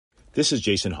This is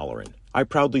Jason Holleran. I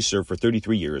proudly served for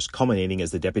 33 years, culminating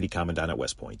as the Deputy Commandant at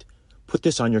West Point. Put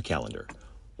this on your calendar.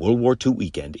 World War II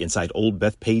weekend inside Old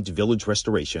Bethpage Village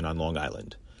Restoration on Long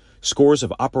Island. Scores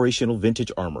of operational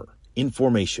vintage armor, in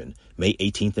formation, May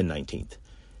 18th and 19th.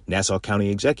 Nassau County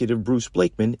Executive Bruce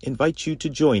Blakeman invites you to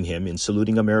join him in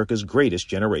saluting America's greatest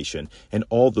generation and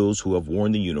all those who have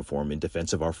worn the uniform in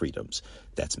defense of our freedoms.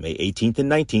 That's May 18th and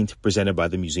 19th, presented by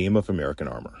the Museum of American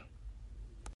Armor.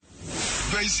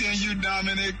 Great seeing you,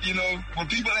 Dominic. You know, when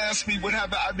people ask me what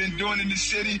have I been doing in the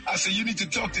city, I say you need to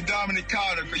talk to Dominic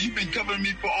Carter, because you've been covering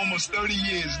me for almost 30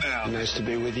 years now. Nice to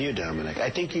be with you, Dominic. I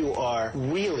think you are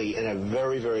really in a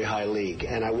very, very high league.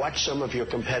 And I watch some of your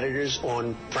competitors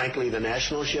on, frankly, the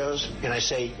national shows, and I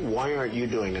say, why aren't you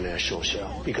doing a national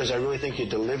show? Because I really think your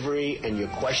delivery and your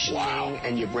questioning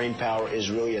and your brain power is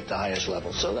really at the highest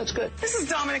level. So that's good. This is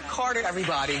Dominic Carter,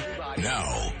 everybody.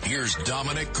 Now, here's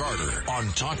Dominic Carter on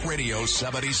Talk Radio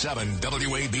 77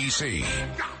 WABC.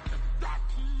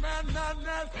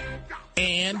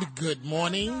 And good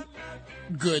morning.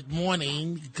 Good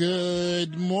morning.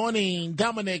 Good morning.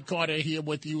 Dominic Carter here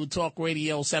with you, Talk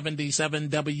Radio 77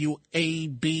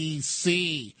 WABC.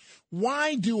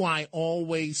 Why do I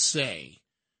always say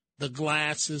the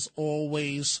glass is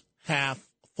always half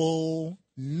full,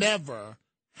 never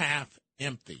half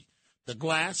empty? The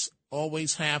glass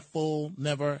always half full,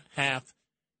 never half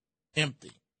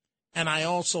empty. And I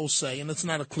also say, and it's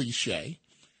not a cliche,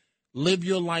 live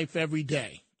your life every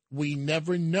day. We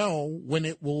never know when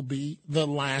it will be the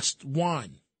last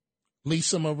one.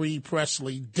 Lisa Marie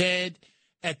Presley, dead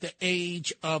at the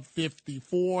age of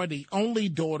 54, the only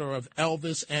daughter of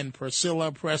Elvis and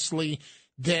Priscilla Presley,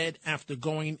 dead after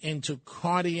going into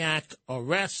cardiac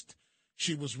arrest.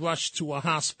 She was rushed to a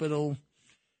hospital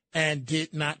and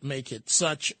did not make it.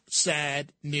 Such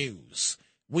sad news.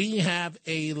 We have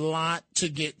a lot to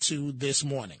get to this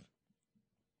morning.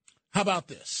 How about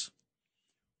this?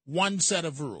 One set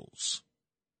of rules.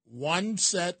 One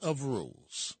set of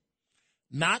rules.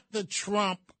 Not the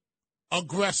Trump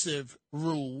aggressive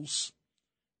rules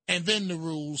and then the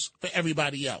rules for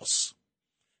everybody else.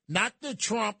 Not the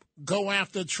Trump go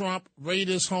after Trump, raid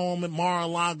his home at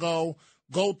Mar-a-Lago,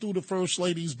 go through the First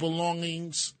Lady's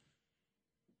belongings.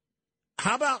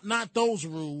 How about not those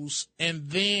rules and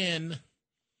then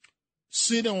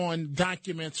sit on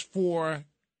documents for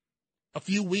a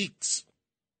few weeks,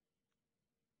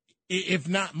 if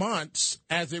not months,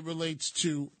 as it relates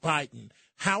to Biden?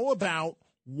 How about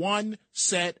one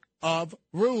set of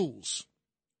rules?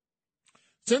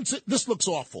 This looks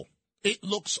awful. It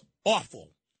looks awful.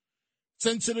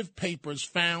 Sensitive papers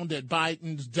found at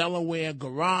Biden's Delaware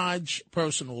garage,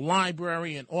 personal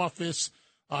library, and office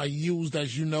are used,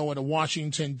 as you know, at a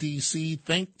Washington, D.C.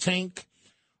 think tank.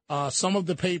 Some of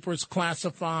the papers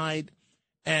classified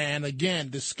and, again,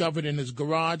 discovered in his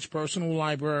garage, personal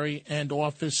library, and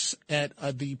office at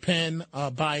the Penn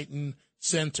Biden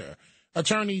Center.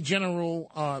 Attorney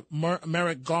General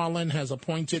Merrick Garland has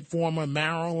appointed former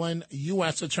Maryland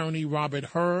U.S. Attorney Robert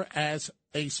Hur as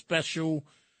a special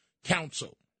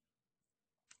counsel.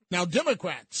 Now,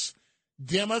 Democrats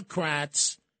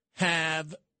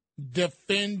have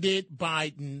defended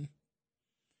Biden.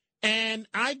 And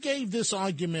I gave this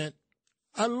argument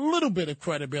a little bit of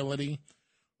credibility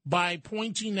by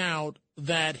pointing out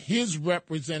that his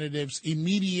representatives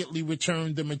immediately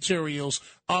returned the materials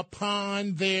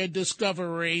upon their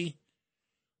discovery,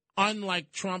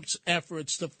 unlike Trump's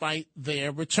efforts to fight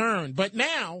their return. But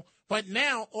now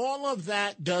all of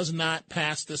that does not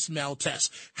pass the smell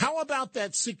test. How about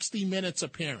that 60 Minutes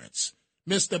appearance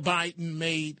Mr. Biden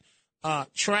made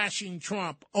trashing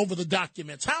Trump over the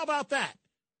documents? How about that?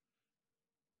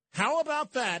 How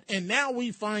about that? And now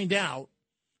we find out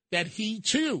that he,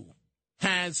 too,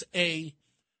 has a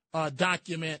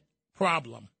document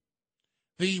problem.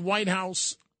 The White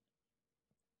House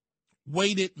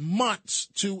waited months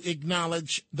to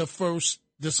acknowledge the first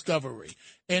discovery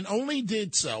and only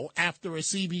did so after a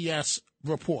CBS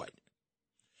report.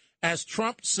 As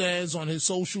Trump says on his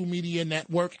social media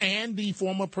network, and the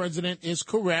former president is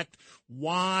correct,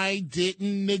 why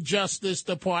didn't the Justice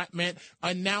Department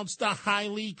announce the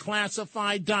highly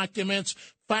classified documents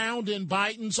found in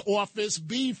Biden's office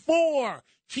before,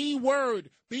 key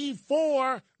word,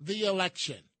 before the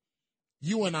election?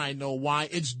 You and I know why.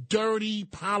 It's dirty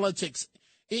politics.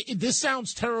 This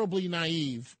sounds terribly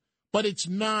naive, but it's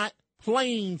not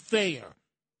playing fair.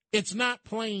 It's not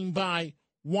playing by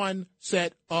one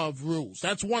set of rules.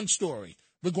 That's one story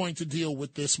we're going to deal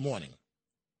with this morning.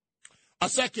 A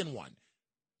second one,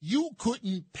 you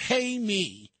couldn't pay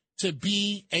me to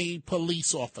be a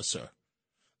police officer.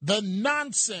 The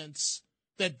nonsense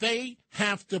that they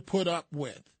have to put up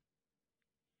with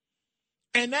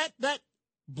And that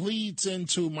bleeds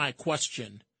into my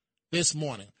question this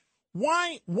morning.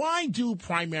 Why do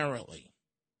primarily,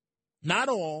 not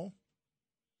all,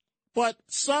 but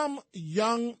some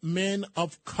young men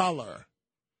of color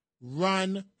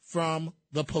run from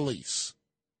the police?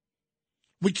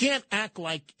 We can't act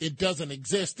like it doesn't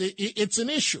exist. It's an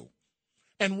issue.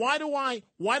 And why do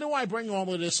I bring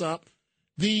all of this up?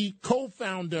 The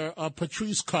co-founder of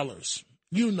Patrisse Cullors,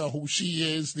 you know who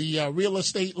she is, the real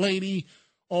estate lady,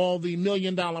 all the $1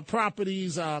 million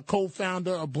properties,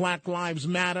 co-founder of Black Lives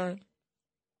Matter.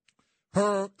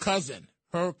 Her cousin,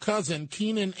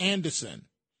 Keenan Anderson,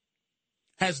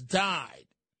 has died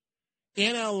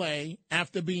in L.A.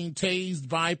 after being tased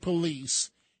by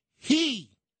police.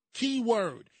 He,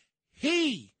 keyword,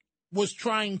 he was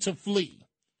trying to flee.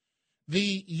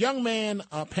 The young man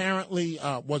apparently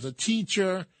was a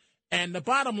teacher, and the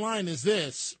bottom line is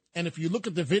this, and if you look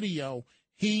at the video,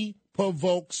 he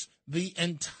provokes the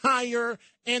entire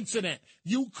incident.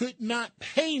 You could not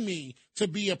pay me to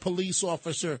be a police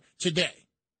officer today.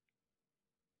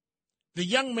 The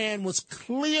young man was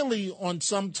clearly on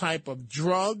some type of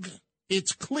drug.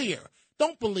 It's clear.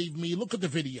 Don't believe me. Look at the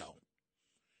video.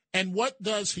 And what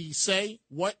does he say?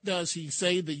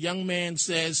 The young man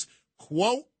says,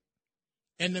 quote,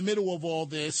 in the middle of all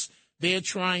this, they're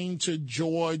trying to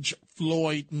George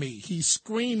Floyd me. He's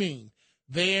screaming,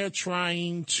 they're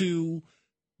trying to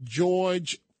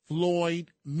George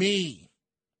Floyd me.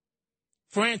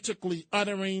 Frantically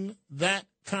uttering that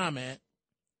comment,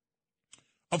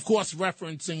 of course,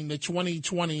 referencing the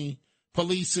 2020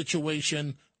 police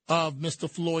situation of Mr.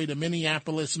 Floyd, a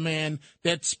Minneapolis man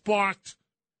that sparked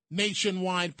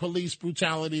nationwide police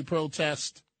brutality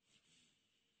protest.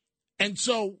 And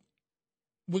so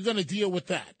we're going to deal with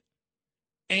that.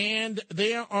 And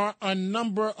there are a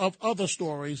number of other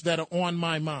stories that are on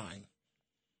my mind.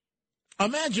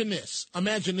 Imagine this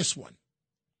one.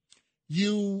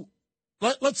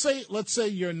 Let's say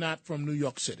you're not from New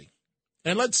York City.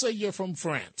 And let's say you're from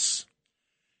France.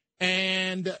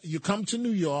 And you come to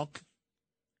New York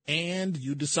and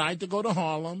you decide to go to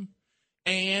Harlem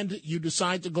and you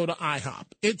decide to go to IHOP.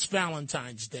 It's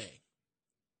Valentine's Day.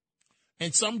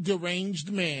 And some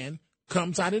deranged man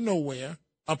comes out of nowhere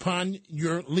upon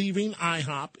your leaving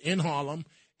IHOP in Harlem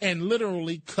and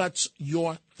literally cuts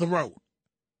your throat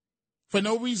for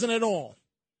no reason at all.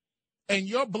 And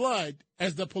your blood,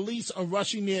 as the police are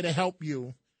rushing there to help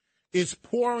you, is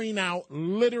pouring out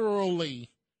literally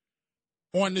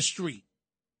on the street.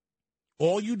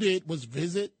 All you did was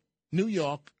visit New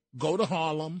York, go to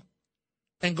Harlem,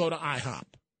 and go to IHOP.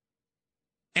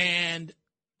 And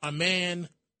a man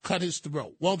cut his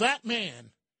throat. Well, that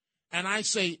man, and I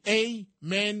say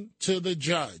amen to the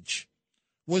judge,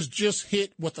 was just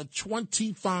hit with a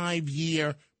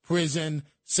 25-year prison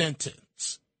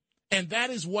sentence. And that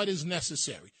is what is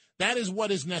necessary. That is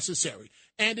what is necessary.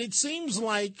 And it seems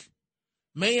like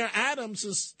Mayor Adams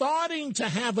is starting to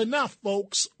have enough,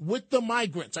 folks, with the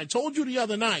migrants. I told you the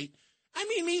other night,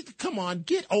 come on,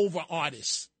 get over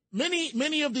artists.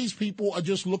 Many of these people are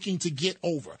just looking to get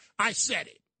over. I said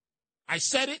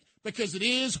it because it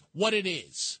is what it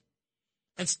is.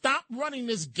 And stop running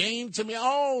this game to me.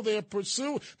 Oh,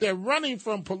 they're running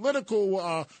from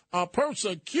political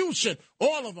persecution.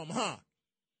 All of them, huh?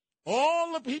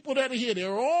 All the people that are here,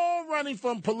 they're all running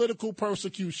from political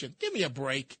persecution. Give me a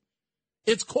break.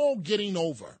 It's called getting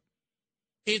over.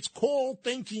 It's called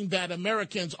thinking that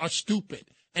Americans are stupid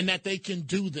and that they can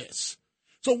do this.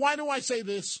 So why do I say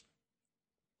this?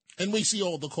 And we see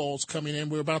all the calls coming in.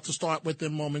 We're about to start with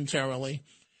them momentarily.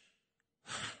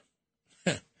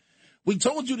 We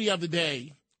told you the other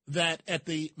day that at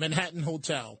the Manhattan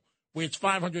Hotel, where it's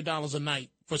 $500 a night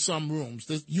for some rooms,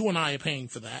 you and I are paying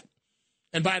for that.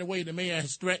 And by the way, the mayor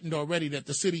has threatened already that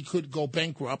the city could go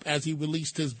bankrupt as he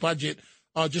released his budget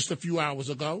just a few hours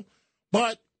ago.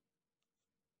 But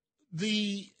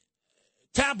the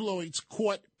tabloids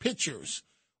caught pictures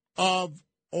of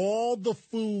all the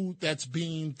food that's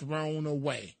being thrown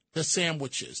away, the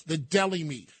sandwiches, the deli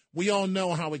meat. We all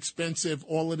know how expensive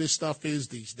all of this stuff is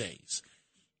these days.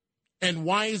 And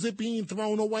why is it being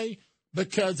thrown away?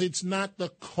 Because it's not the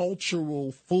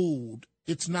cultural food.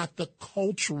 It's not the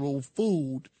cultural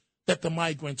food that the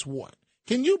migrants want.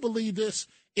 Can you believe this?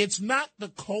 It's not the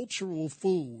cultural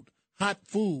food, hot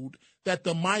food, that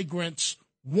the migrants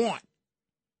want.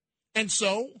 And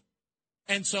so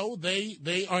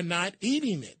they are not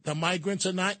eating it. The migrants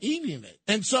are not eating it.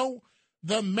 And so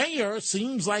the mayor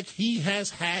seems like he has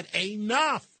had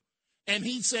enough. And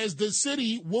he says the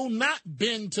city will not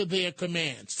bend to their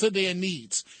commands, to their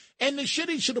needs. And the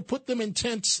city should have put them in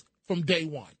tents from day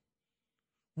one.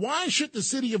 Why should the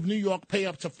city of New York pay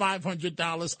up to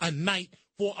 $500 a night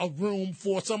for a room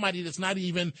for somebody that's not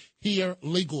even here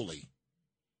legally?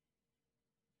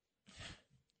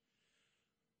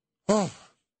 Oh,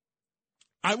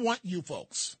 I want you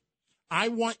folks, I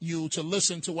want you to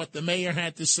listen to what the mayor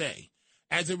had to say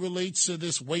as it relates to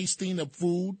this wasting of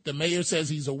food. The mayor says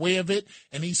he's aware of it,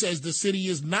 and he says the city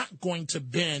is not going to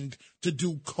bend to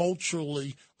do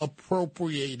culturally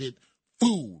appropriated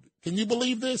food. Can you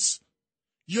believe this?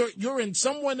 You're in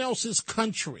someone else's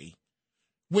country.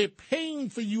 We're paying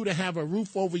for you to have a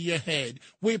roof over your head.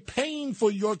 We're paying for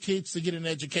your kids to get an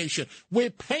education. We're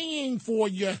paying for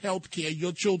your health care,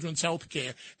 your children's health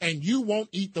care, and you won't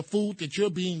eat the food that you're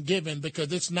being given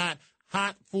because it's not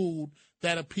hot food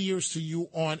that appears to you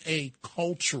on a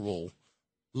cultural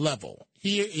level.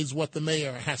 Here is what the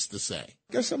mayor has to say.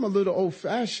 I guess I'm a little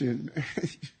old-fashioned.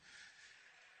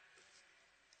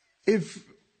 If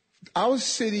our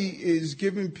city is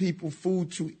giving people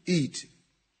food to eat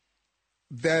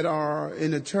that are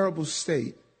in a terrible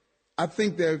state, I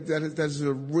think that's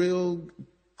a real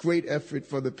great effort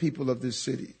for the people of this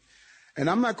city. And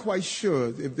I'm not quite sure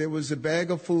if there was a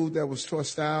bag of food that was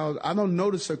tossed out. I don't know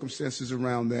the circumstances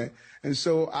around that. And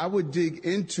so I would dig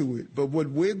into it. But what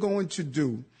we're going to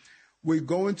do, we're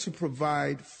going to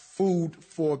provide food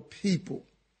for people.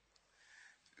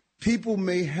 People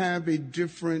may have a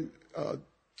different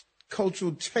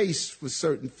cultural taste for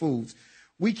certain foods.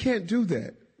 We can't do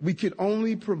that. We can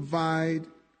only provide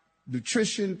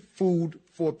nutrition, food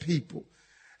for people.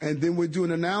 And then we're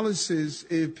doing analysis.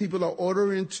 If people are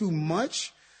ordering too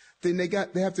much, then they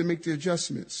have to make the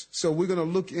adjustments. So we're going to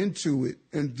look into it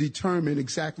and determine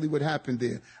exactly what happened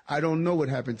there. I don't know what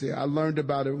happened there. I learned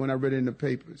about it when I read it in the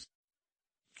papers.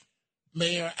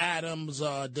 Mayor Adams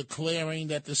declaring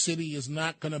that the city is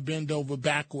not going to bend over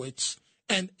backwards.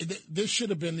 And this should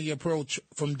have been the approach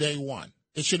from day one.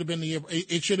 It should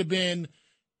have been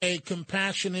a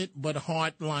compassionate but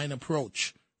hardline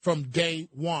approach from day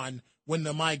one when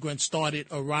the migrants started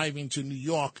arriving to New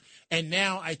York. And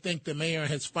now I think the mayor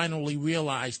has finally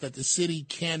realized that the city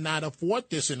cannot afford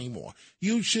this anymore.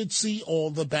 You should see all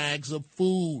the bags of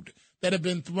food that have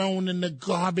been thrown in the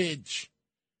garbage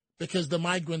because the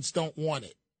migrants don't want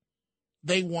it.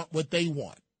 They want what they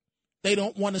want. They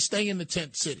don't want to stay in the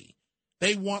tent city.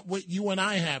 They want what you and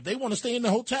I have. They want to stay in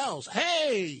the hotels.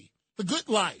 Hey, the good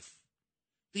life,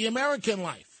 the American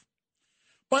life.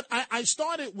 But I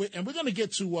started with, and we're going to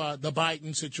get to the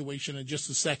Biden situation in just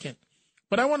a second,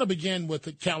 but I want to begin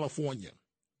with California.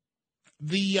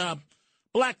 The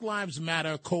Black Lives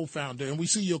Matter co-founder, and we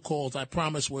see your calls. I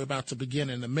promise we're about to begin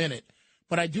in a minute,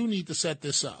 but I do need to set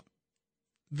this up.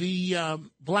 The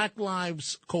Black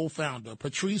Lives co-founder,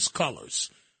 Patrisse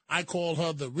Cullors, I call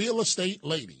her the real estate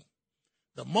lady,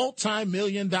 the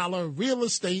multi-million-dollar real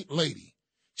estate lady.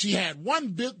 She had one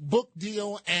big book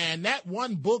deal, and that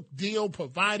one book deal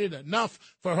provided enough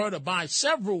for her to buy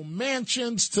several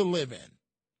mansions to live in.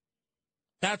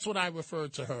 That's what I refer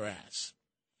to her as.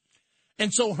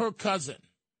 And so her cousin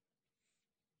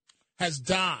has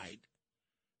died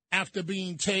after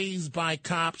being tased by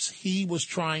cops. He was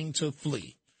trying to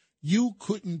flee. You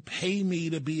couldn't pay me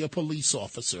to be a police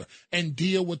officer and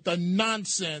deal with the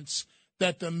nonsense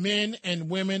that the men and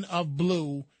women of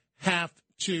blue have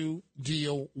to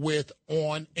deal with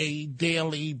on a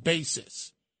daily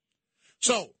basis.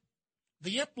 So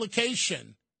the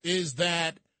implication is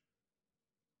that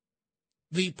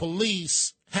the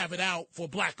police have it out for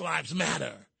Black Lives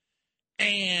Matter,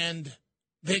 and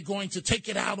they're going to take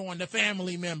it out on the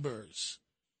family members.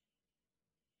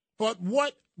 But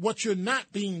what you're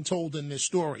not being told in this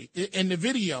story, in the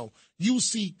video, you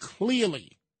see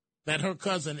clearly that her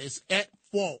cousin is at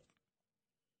fault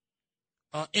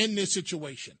in this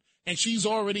situation. And she's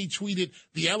already tweeted,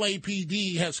 the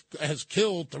LAPD has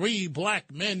killed 3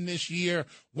 black men this year.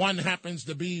 One happens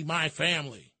to be my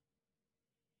family.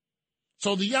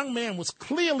 So the young man was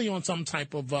clearly on some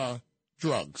type of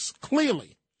drugs,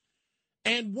 clearly.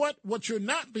 And what you're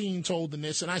not being told in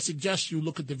this, and I suggest you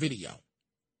look at the video.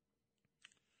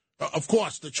 Of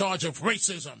course, the charge of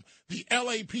racism, the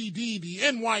LAPD, the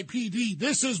NYPD,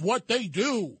 this is what they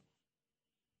do.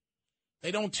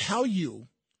 They don't tell you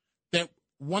that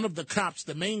one of the cops,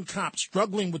 the main cop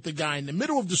struggling with the guy in the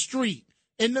middle of the street,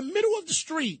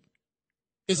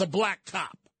 is a black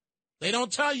cop. They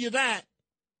don't tell you that.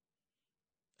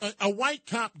 A white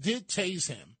cop did tase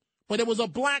him, but it was a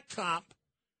black cop.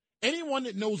 Anyone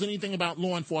that knows anything about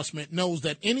law enforcement knows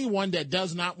that anyone that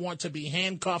does not want to be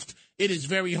handcuffed, it is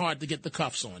very hard to get the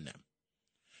cuffs on them.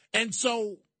 And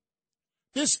so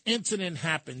this incident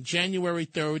happened January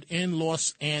 3rd in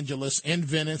Los Angeles, in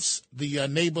Venice, the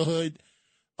neighborhood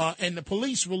and the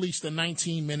police released a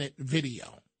 19-minute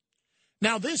video.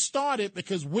 Now, this started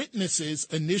because witnesses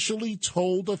initially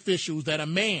told officials that a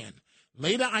man,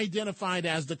 later identified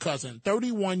as the cousin,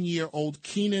 31-year-old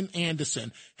Keenan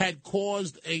Anderson, had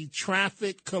caused a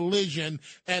traffic collision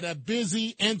at a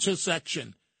busy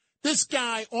intersection. This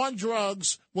guy on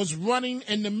drugs was running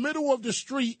in the middle of the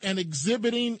street and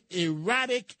exhibiting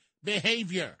erratic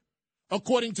behavior,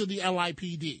 according to the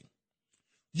LIPD.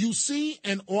 You see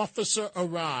an officer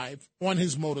arrive on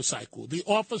his motorcycle. The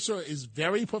officer is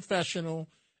very professional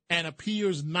and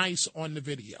appears nice on the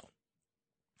video.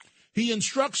 He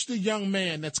instructs the young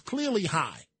man that's clearly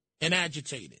high and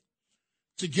agitated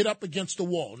to get up against the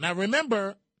wall. Now,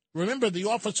 remember, the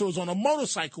officer is on a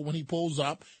motorcycle when he pulls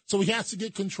up, so he has to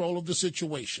get control of the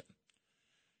situation.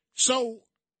 So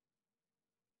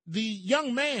the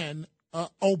young man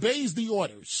obeys the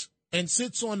orders and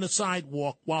sits on the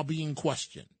sidewalk while being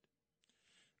questioned.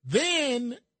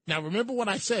 Then, now remember what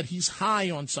I said, he's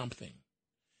high on something.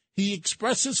 He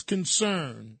expresses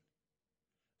concern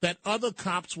that other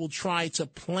cops will try to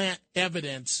plant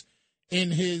evidence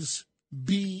in his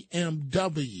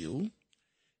BMW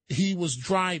he was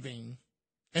driving,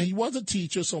 and he was a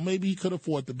teacher, so maybe he could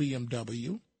afford the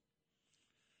BMW.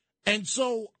 And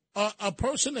so a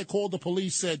person that called the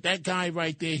police said, that guy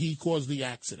right there, he caused the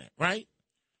accident, right?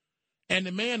 And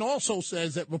the man also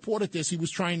says that reported this, he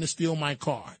was trying to steal my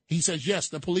car. He says, yes,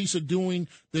 the police are doing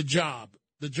the job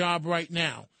right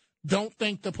now. Don't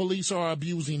think the police are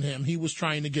abusing him. He was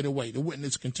trying to get away. The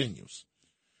witness continues.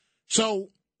 So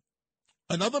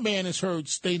another man is heard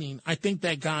stating, I think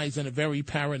that guy's in a very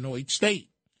paranoid state.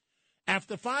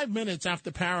 After 5 minutes after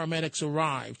paramedics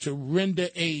arrived to render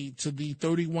aid to the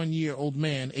 31-year-old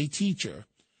man, a teacher,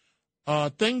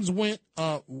 things went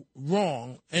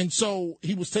wrong, and so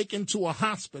he was taken to a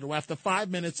hospital after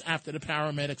 5 minutes after the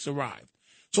paramedics arrived.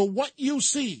 So what you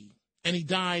see, and he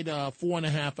died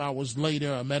 4.5 hours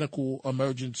later, a medical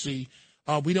emergency.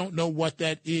 We don't know what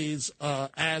that is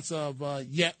as of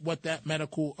yet, what that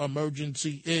medical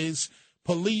emergency is.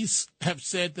 Police have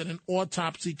said that an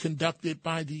autopsy conducted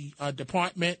by the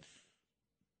department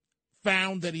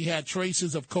found that he had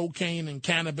traces of cocaine and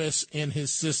cannabis in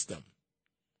his system.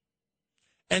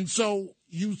 And so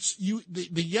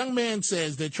the young man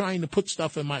says they're trying to put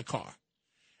stuff in my car.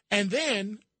 And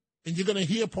then, and you're going to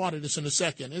hear part of this in a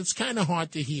second, it's kind of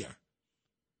hard to hear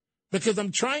because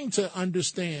I'm trying to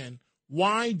understand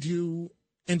why do,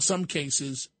 in some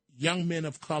cases, young men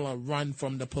of color run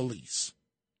from the police?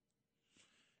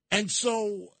 And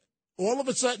so all of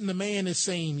a sudden the man is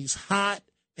saying he's hot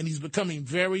and he's becoming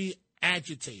very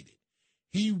agitated.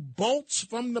 He bolts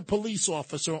from the police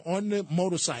officer on the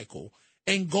motorcycle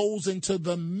and goes into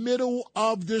the middle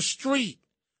of the street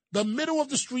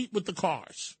with the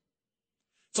cars.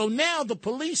 So now the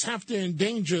police have to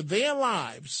endanger their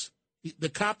lives. The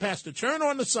cop has to turn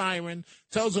on the siren,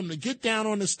 tells him to get down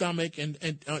on his stomach and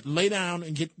lay down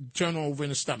and turn over in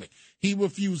his stomach. He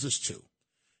refuses to.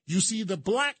 You see the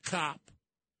black cop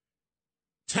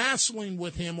tasseling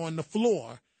with him on the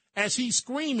floor as he's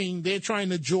screaming, they're trying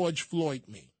to George Floyd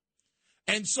me.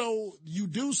 And so you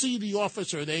do see the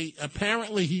officer,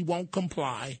 apparently he won't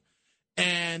comply,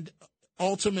 and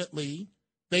ultimately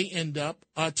they end up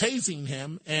tasing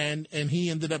him, and he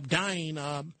ended up dying.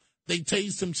 They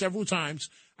tased him several times.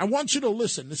 I want you to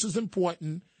listen. This is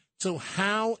important to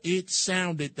how it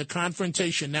sounded, the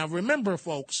confrontation. Now, remember,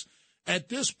 folks, at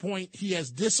this point, he has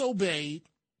disobeyed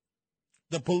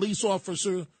the police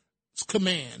officer's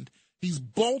command. He's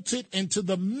bolted into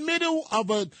the middle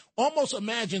of almost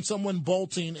imagine someone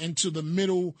bolting into the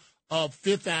middle of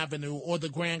Fifth Avenue or the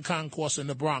Grand Concourse in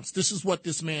the Bronx. This is what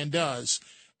this man does.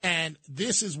 And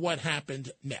this is what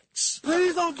happened next.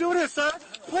 Please don't do this, sir.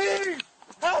 Please.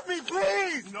 Help me,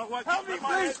 please. You know what? Help me,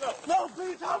 please. No,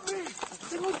 please help me.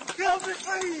 Help me,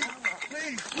 please.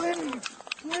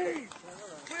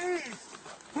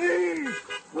 Please.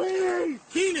 Please.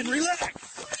 Keenan, relax.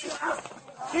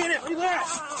 Keenan,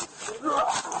 relax.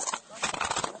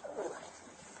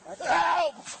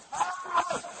 Help!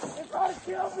 They're trying to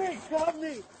kill me. Help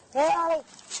me. Help.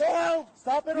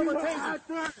 Stop it, I'm going to tase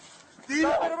you.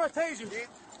 Stop it, I'm going to tase you.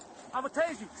 I'm going to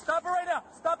tase you. Stop it right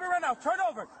now. Turn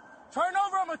over,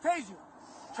 I'm going to tase you.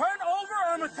 Turn over, or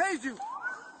I'm going to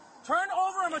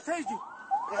tase you.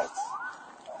 Yes.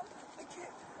 I can't.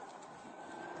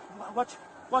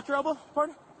 Watch your elbow,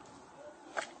 partner.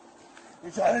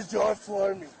 You're trying to George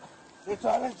Floyd me.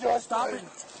 Stop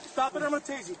it, I'm going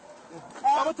to tase you.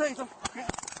 I'm going to tase him.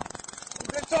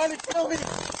 They're trying to kill me.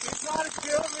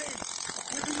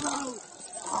 Leave me alone.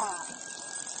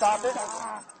 Stop it.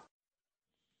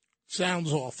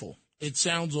 Sounds awful. It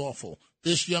sounds awful.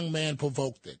 This young man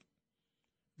provoked it.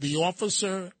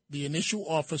 The initial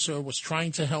officer was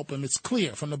trying to help him. It's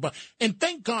clear from the and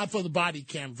thank God for the body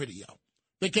cam video,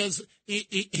 because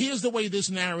here's the way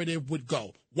this narrative would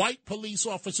go. White police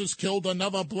officers killed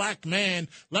another black man.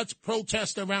 Let's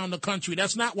protest around the country.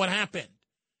 That's not what happened.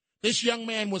 This young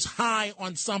man was high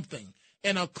on something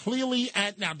and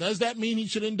now, does that mean he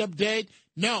should end up dead?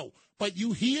 No. But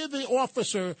you hear the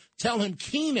officer tell him,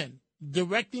 Keenan,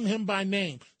 directing him by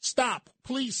name, stop,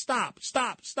 please stop,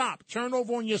 turn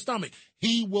over on your stomach.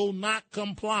 He will not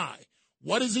comply.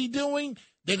 What is he doing?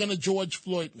 They're going to George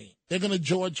Floyd me.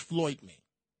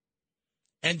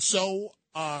 And so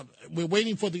we're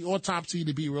waiting for the autopsy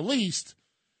to be released,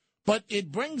 but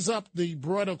it brings up the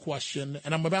broader question,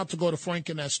 and I'm about to go to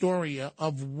Frank in Astoria,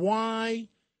 of why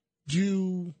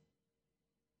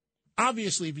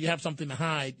obviously if you have something to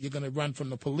hide, you're going to run from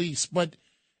the police,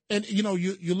 and,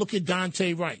 you look at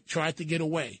Dante Wright, tried to get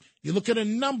away. You look at a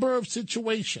number of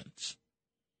situations.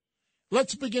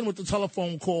 Let's begin with the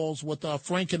telephone calls with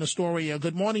Frank in Astoria.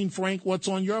 Good morning, Frank. What's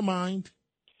on your mind?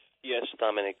 Yes,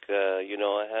 Dominic.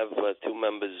 I have two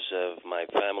members of my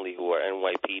family who are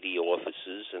NYPD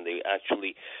officers, and they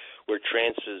actually were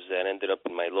transfers that ended up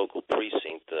in my local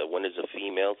precinct. One is a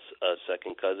female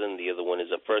second cousin. The other one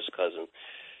is a first cousin.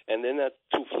 And they're not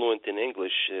too fluent in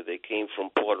English. They came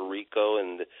from Puerto Rico,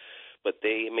 but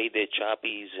they made their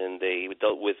choppies, and they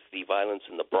dealt with the violence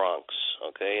in the Bronx,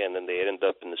 okay? And then they ended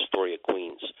up in Astoria,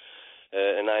 Queens.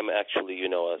 And I'm actually,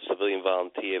 a civilian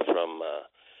volunteer from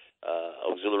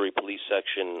auxiliary police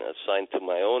section assigned to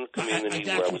my own community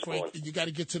where I was born. You got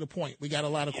to get to the point. We got a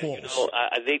lot of calls.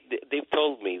 They've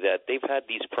told me that they've had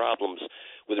these problems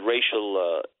with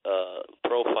racial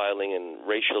profiling and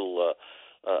racial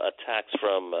attacks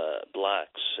from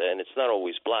blacks, and it's not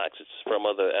always blacks, it's from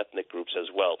other ethnic groups as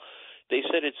well. They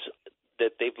said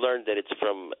that they've learned that it's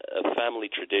from a family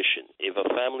tradition. If a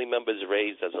family member is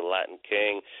raised as a Latin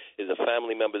king, if a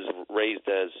family member is raised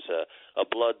as a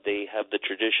blood, they have the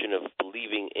tradition of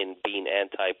believing in being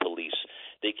anti-police.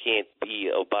 They can't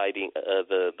be abiding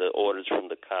the orders from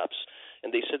the cops.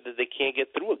 And they said that they can't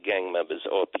get through with gang members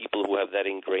or people who have that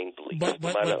ingrained belief.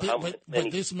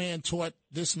 But this man taught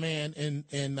in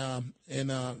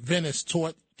Venice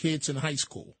taught kids in high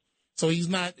school, so he's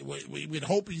not. We'd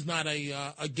hope he's not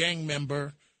a gang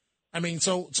member. I mean,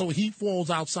 so he falls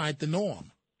outside the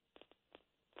norm.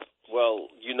 Well,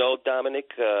 Dominic,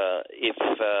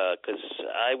 because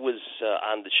I was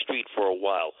on the street for a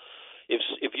while.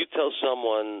 If you tell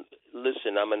someone,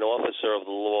 listen, I'm an officer of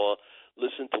the law,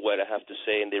 listen to what I have to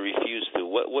say, and they refuse to,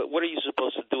 what are you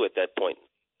supposed to do at that point?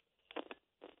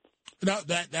 No,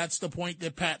 that's the point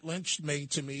that Pat Lynch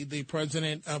made to me, the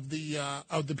president of the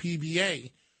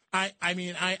PBA.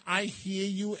 I hear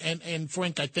you, and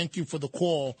Frank, I thank you for the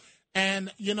call. And,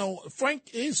 Frank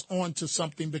is on to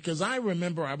something, because I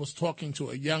remember I was talking to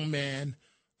a young man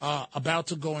about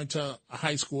to go into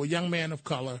high school, a young man of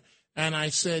color, and I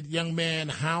said, young man,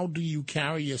 how do you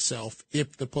carry yourself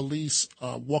if the police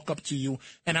walk up to you?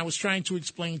 And I was trying to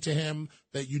explain to him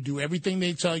that you do everything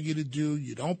they tell you to do.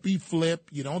 You don't be flip.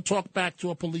 You don't talk back to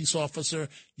a police officer.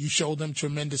 You show them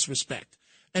tremendous respect.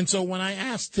 And so when I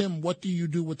asked him, what do you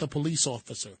do with a police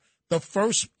officer? The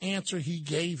first answer he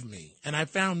gave me, and I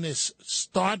found this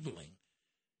startling,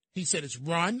 he said, it's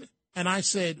run. And I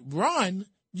said, run?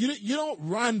 You don't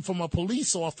run from a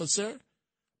police officer.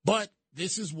 But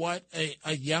this is what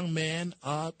a young man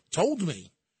told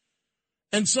me.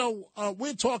 And so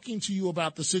we're talking to you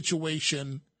about the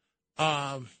situation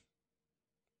as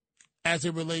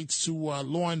it relates to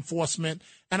law enforcement.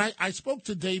 And I spoke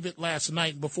to David last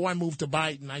night. Before I moved to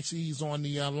Biden, I see he's on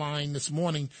the line this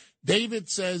morning. David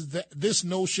says that this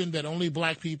notion that only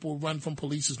black people run from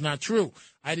police is not true.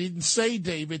 I didn't say,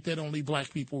 David, that only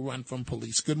black people run from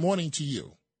police. Good morning to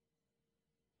you.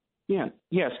 Yeah.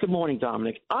 Yes. Good morning,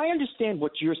 Dominic. I understand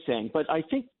what you're saying, but I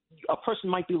think a person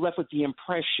might be left with the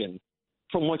impression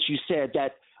from what you said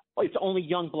that it's only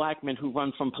young black men who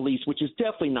run from police, which is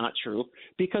definitely not true.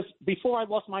 Because before I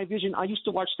lost my vision, I used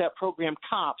to watch that program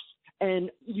Cops,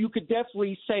 and you could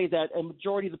definitely say that a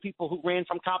majority of the people who ran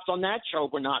from cops on that show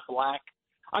were not black.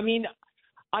 I mean,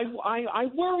 I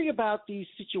worry about these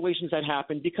situations that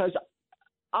happen because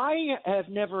I have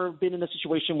never been in a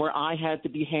situation where I had to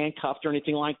be handcuffed or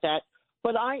anything like that,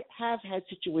 but I have had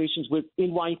situations with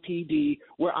NYPD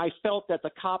where I felt that the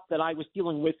cop that I was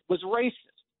dealing with was racist.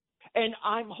 And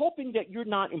I'm hoping that you're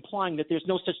not implying that there's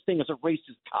no such thing as a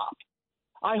racist cop.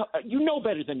 You know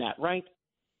better than that, right?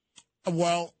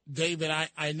 Well, David,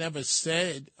 I never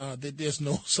said that there's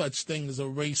no such thing as a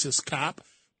racist cop,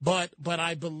 but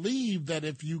I believe that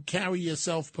if you carry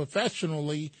yourself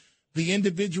professionally, the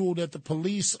individual that the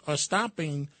police are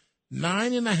stopping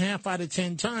 9.5 out of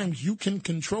 10 times, you can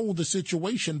control the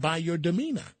situation by your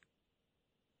demeanor.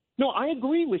 No, I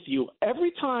agree with you.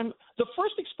 Every time, the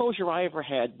first exposure I ever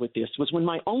had with this was when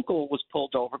my uncle was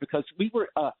pulled over because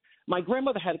my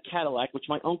grandmother had a Cadillac, which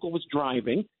my uncle was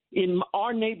driving in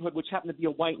our neighborhood, which happened to be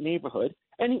a white neighborhood.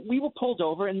 And we were pulled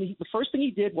over, and the first thing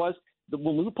he did was,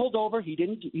 when we were pulled over, he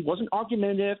wasn't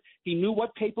argumentative. He knew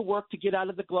what paperwork to get out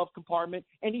of the glove compartment,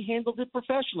 and he handled it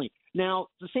professionally. Now,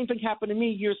 the same thing happened to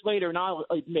me years later, and I'll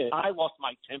admit I lost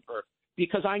my temper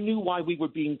because I knew why we were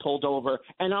being pulled over,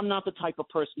 and I'm not the type of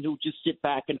person who just sit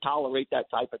back and tolerate that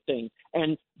type of thing.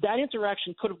 And that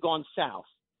interaction could have gone south.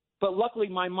 But luckily,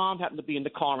 my mom happened to be in the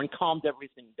car and calmed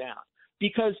everything down.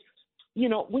 Because, you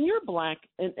know, when you're black,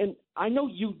 and I know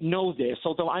you know this,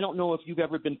 although I don't know if you've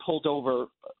ever been pulled over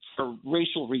for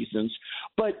racial reasons,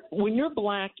 but when you're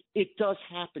black, it does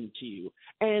happen to you.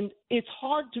 And it's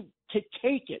hard to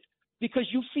take it because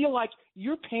you feel like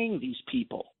you're paying these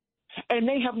people. And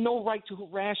they have no right to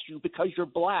harass you because you're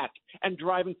black and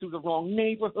driving through the wrong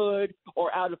neighborhood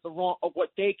or out of the wrong, or what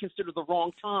they consider the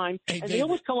wrong time. Hey, and David, they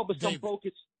always come up with some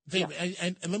bogus. David,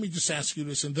 and let me just ask you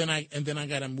this, and then I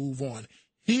got to move on.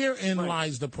 Herein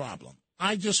lies the problem.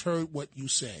 I just heard what you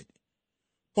said,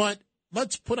 but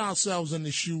let's put ourselves in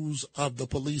the shoes of the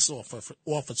police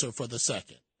officer for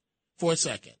a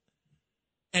second.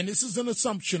 And this is an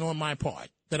assumption on my part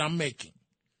that I'm making.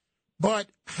 But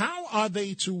how are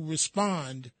they to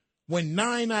respond when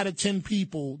 9 out of 10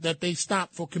 people that they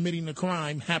stop for committing a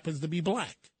crime happens to be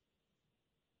black?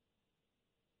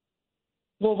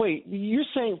 Well,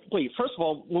 first of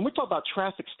all, when we talk about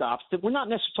traffic stops, we're not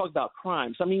necessarily talking about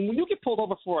crimes. I mean, when you get pulled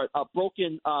over for a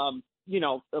broken, what do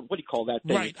you call that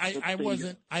thing? Right.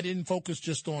 I didn't focus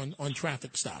just on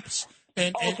traffic stops.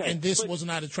 And this was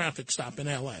not a traffic stop in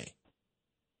L.A.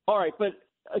 All right. But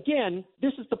again,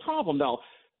 this is the problem, though.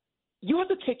 You have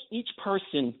to take each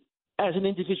person as an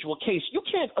individual case. You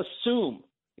can't assume,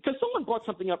 because someone brought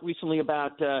something up recently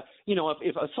about,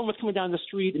 if someone's coming down the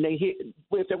street and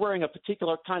if they're wearing a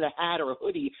particular kind of hat or a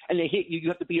hoodie and they hit you, you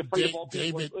have to be afraid of all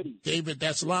people wearing hoodies. David,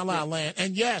 that's la-la land.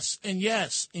 And yes,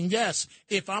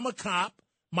 if I'm a cop,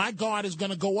 my guard is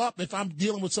going to go up if I'm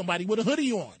dealing with somebody with a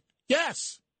hoodie on.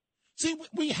 Yes. See,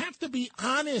 we have to be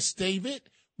honest, David.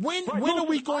 When are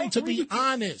we going to be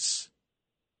honest?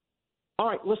 All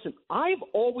right, listen, I've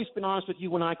always been honest with you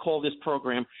when I call this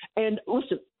program. And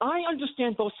listen, I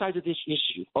understand both sides of this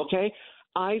issue, okay?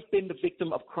 I've been the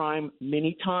victim of crime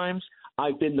many times.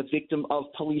 I've been the victim of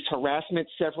police harassment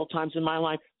several times in my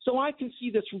life. So I can see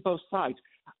this from both sides.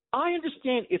 I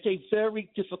understand it's a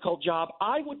very difficult job.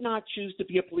 I would not choose to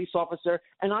be a police officer,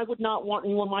 and I would not want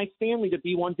anyone in my family to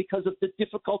be one because of the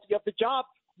difficulty of the job,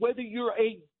 whether you're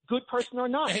a good person or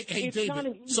not. Hey, it's David, not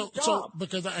an easy so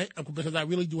because I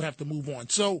really do have to move on.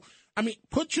 So, I mean,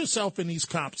 put yourself in these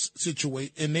cops'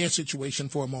 in their situation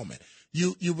for a moment.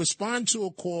 You respond to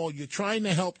a call. You're trying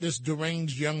to help this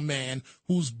deranged young man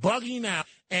who's bugging out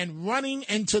and running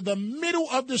into the middle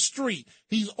of the street.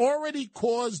 He's already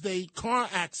caused a car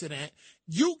accident.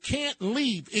 You can't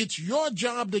leave. It's your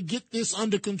job to get this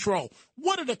under control.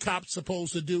 What are the cops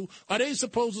supposed to do? Are they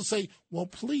supposed to say, well,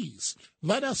 please,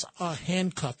 let us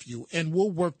handcuff you and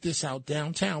we'll work this out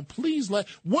downtown?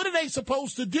 What are they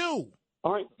supposed to do?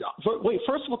 All right. Wait,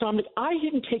 first of all, Dominic, I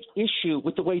didn't take issue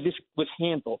with the way this was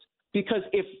handled. Because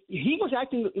if he was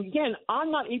acting, again,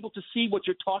 I'm not able to see what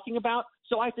you're talking about,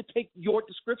 so I have to take your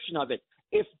description of it.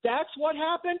 If that's what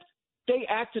happened, they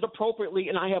acted appropriately,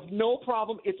 and I have no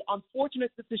problem. It's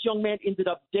unfortunate that this young man ended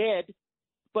up dead,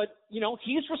 but,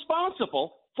 he's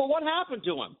responsible for what happened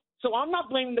to him. So I'm not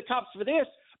blaming the cops for this,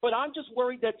 but I'm just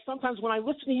worried that sometimes when I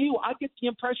listen to you, I get the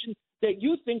impression that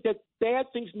you think that bad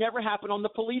things never happen on the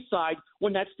police side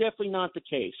when that's definitely not the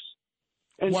case.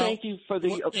 And thank you for the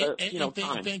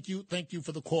time. Thank you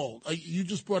for the call. You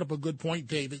just brought up a good point,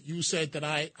 David. You said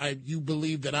that you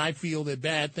believe that I feel that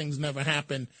bad things never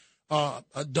happen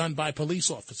done by police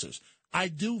officers. I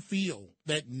do feel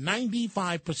that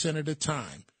 95% of the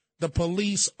time the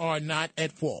police are not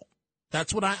at fault.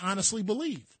 That's what I honestly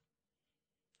believe,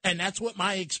 and that's what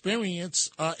my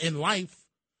experience in life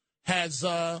has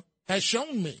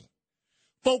shown me.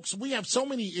 Folks, we have so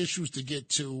many issues to get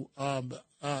to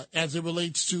as it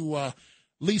relates to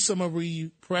Lisa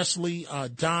Marie Presley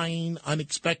dying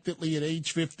unexpectedly at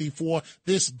age 54.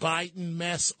 This Biden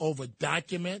mess over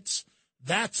documents,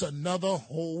 that's another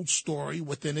whole story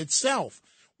within itself.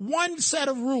 One set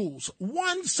of rules.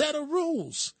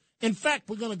 In fact,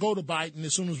 we're going to go to Biden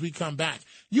as soon as we come back.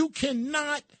 You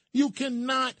cannot,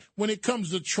 when it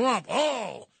comes to Trump,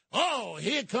 Oh,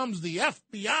 here comes the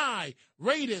FBI,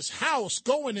 raid his house,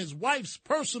 go in his wife's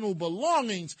personal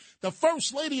belongings. The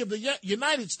First Lady of the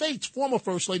United States, former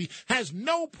First Lady, has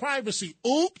no privacy.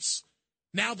 Oops.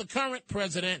 Now the current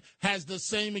president has the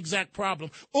same exact problem.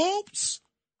 Oops.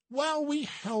 Well, we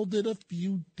held it a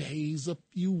few days, a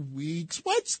few weeks.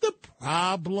 What's the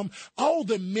problem? Oh,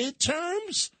 the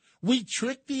midterms? We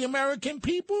tricked the American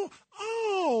people?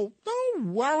 Oh,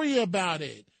 don't worry about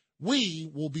it. We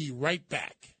will be right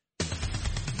back.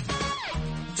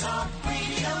 Talk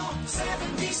Radio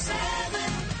 77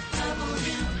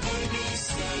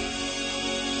 WABC.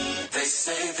 They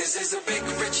say this is a big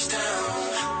rich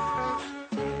town.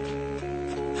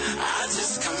 I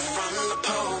just come from the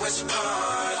poet's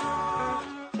part.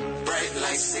 Bright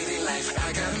light, city life,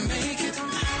 I gotta make it.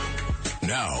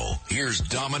 Now, here's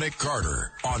Dominic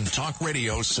Carter on Talk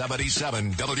Radio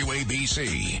 77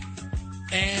 WABC.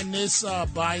 And this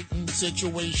Biden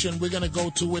situation, we're going to go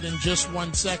to it in just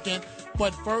 1 second.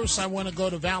 But first, I want to go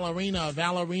to Valerina.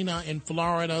 Valerina in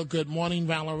Florida. Good morning,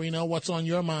 Valerina. What's on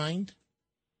your mind?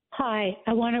 Hi.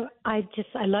 I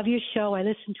love your show. I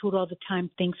listen to it all the time.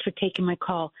 Thanks for taking my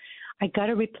call. I got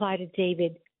to reply to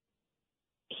David.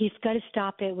 He's got to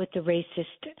stop it with the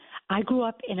racist. I grew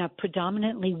up in a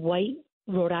predominantly white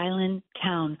Rhode Island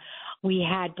town. We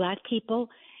had black people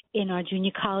in our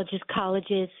junior colleges,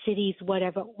 cities,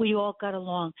 whatever. We all got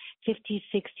along, 50s,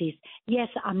 60s. Yes,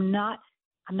 I'm not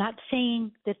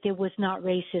saying that there was not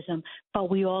racism, but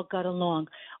we all got along.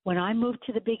 When I moved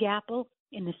to the Big Apple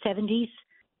in the 70s,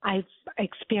 I've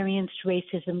experienced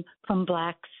racism from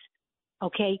blacks,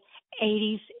 okay?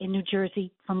 80s in New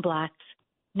Jersey from blacks.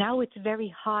 Now it's very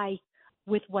high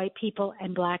with white people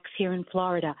and blacks here in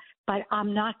Florida, but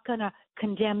I'm not going to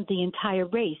condemn the entire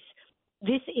race.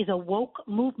 This is a woke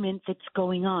movement that's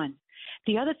going on.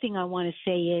 The other thing I want to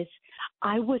say is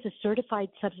I was a certified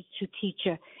substitute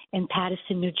teacher in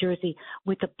Paterson, New Jersey,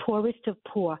 with the poorest of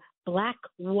poor, black,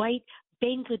 white,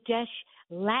 Bangladesh,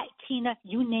 Latina,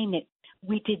 you name it.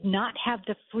 We did not have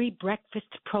the free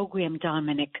breakfast program,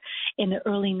 Dominic, in the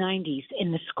early 90s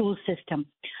in the school system.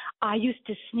 I used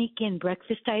to sneak in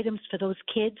breakfast items for those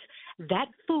kids. That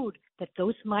food that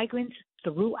those migrants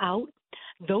threw out,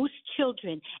 those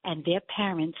children and their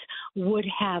parents would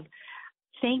have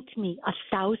thanked me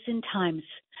 1,000 times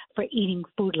for eating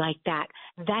food like that.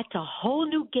 That's a whole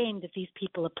new game that these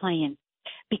people are playing.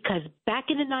 Because back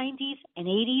in the 90s and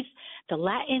 80s, the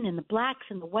Latin and the blacks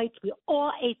and the whites, we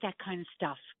all ate that kind of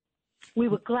stuff. We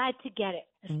were glad to get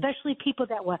it, especially people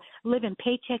that were living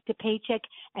paycheck to paycheck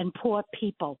and poor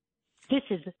people. This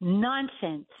is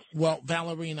nonsense. Well,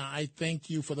 Valerina, I thank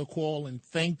you for the call and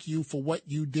thank you for what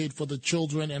you did for the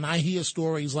children. And I hear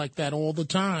stories like that all the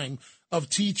time of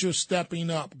teachers stepping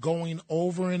up, going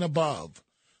over and above.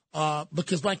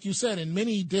 Because like you said, in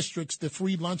many districts, the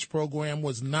free lunch program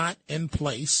was not in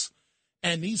place.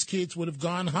 And these kids would have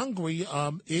gone hungry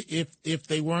if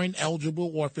they weren't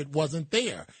eligible or if it wasn't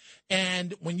there.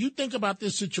 And when you think about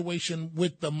this situation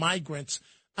with the migrants,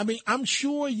 I mean, I'm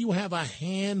sure you have a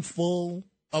handful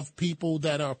of people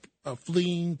that are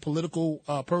fleeing political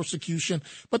persecution,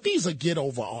 but these are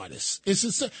get-over artists. It's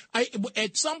just,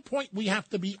 at some point, we have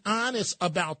to be honest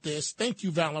about this. Thank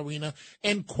you, Valerina,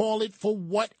 and call it for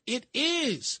what it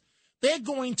is. They're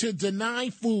going to deny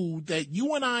food that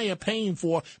you and I are paying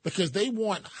for because they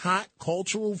want hot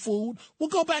cultural food. Well,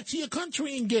 go back to your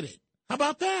country and get it. How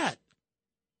about that?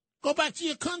 Go back to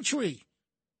your country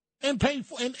and pay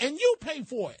for and you pay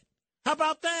for it. How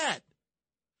about that?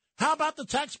 How about the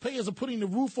taxpayers are putting the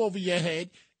roof over your head?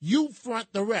 You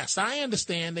front the rest. I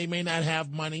understand they may not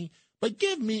have money, but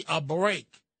give me a break.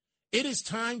 It is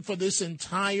time for this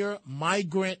entire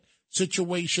migrant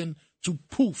situation to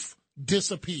poof,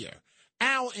 disappear.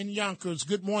 Al in Yonkers,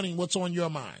 good morning. What's on your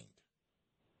mind?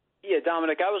 Yeah,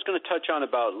 Dominic, I was going to touch on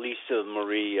about Lisa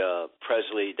Marie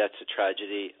Presley. That's a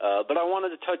tragedy. But I wanted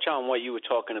to touch on what you were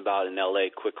talking about in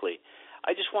L.A. quickly.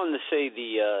 I just wanted to say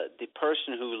the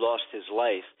person who lost his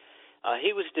life,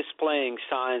 he was displaying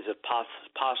signs of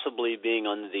possibly being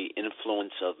under the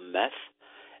influence of meth.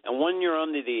 And when you're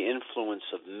under the influence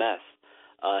of meth,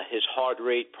 his heart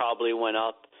rate probably went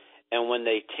up. And when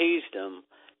they tased him,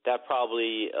 that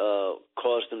probably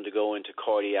caused him to go into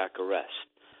cardiac arrest.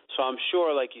 So I'm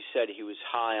sure, like you said, he was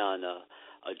high on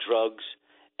drugs,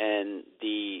 and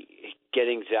the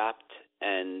getting zapped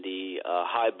and the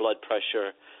high blood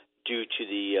pressure due to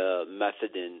the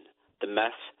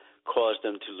meth caused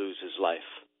him to lose his life.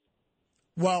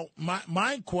 Well,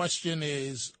 my question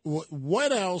is,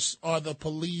 what else are the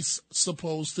police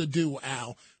supposed to do,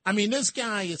 Al? I mean, this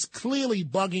guy is clearly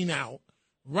bugging out,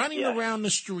 running around the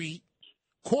street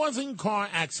causing car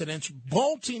accidents,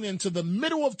 bolting into the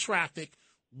middle of traffic.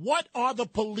 What are the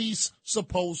police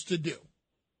supposed to do?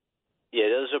 Yeah,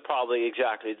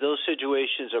 those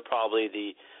situations are probably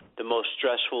the most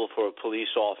stressful for a police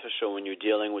officer when you're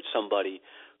dealing with somebody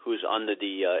who's under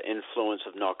the influence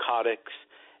of narcotics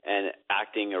and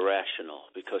acting irrational,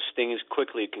 because things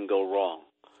quickly can go wrong,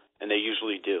 and they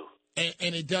usually do.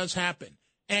 And it does happen.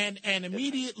 And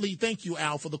immediately, thank you,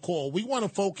 Al, for the call. We want to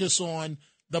focus on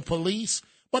the police,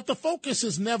 but the focus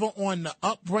is never on the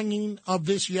upbringing of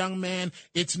this young man.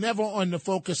 It's never on the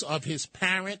focus of his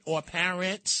parent or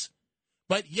parents.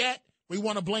 But yet, we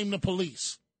want to blame the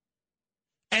police.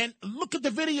 And look at the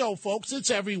video, folks. It's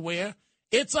everywhere.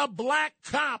 It's a black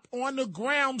cop on the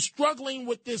ground struggling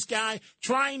with this guy,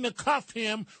 trying to cuff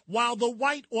him, while the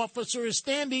white officer is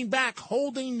standing back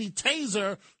holding the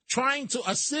taser, trying to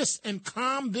assist and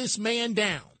calm this man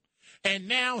down. And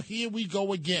now here we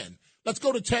go again. Let's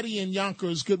go to Teddy in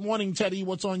Yonkers. Good morning, Teddy.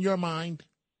 What's on your mind?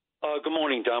 Good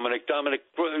morning, Dominic. Dominic,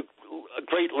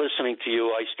 great listening to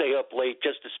you. I stay up late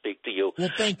just to speak to you. Well,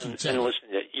 thank you, Teddy. And listen,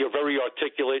 you're very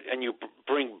articulate, and you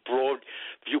bring broad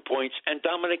viewpoints. And,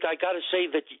 Dominic, I got to say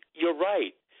that you're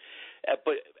right.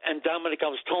 And, Dominic, I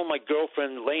was telling my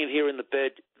girlfriend laying here in the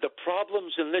bed, the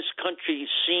problems in this country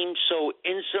seem so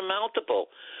insurmountable.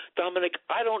 Dominic,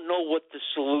 I don't know what the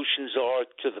solutions are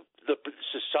to the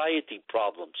society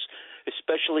problems,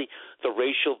 especially the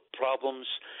racial problems.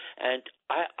 And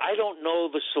I don't know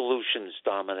the solutions,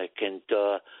 Dominic. And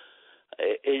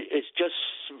it's just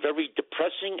very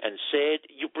depressing and sad.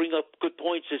 You bring up good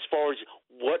points as far as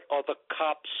what are the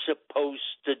cops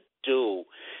supposed to do.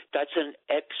 That's an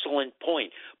excellent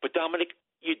point. But, Dominic,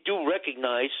 you do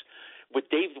recognize what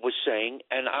Dave was saying,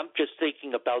 and I'm just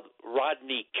thinking about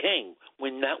Rodney King.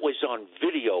 When that was on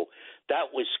video,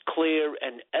 that was clear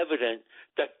and evident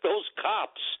that those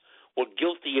cops were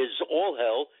guilty as all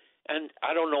hell, and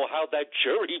I don't know how that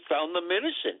jury found them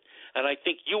innocent. And I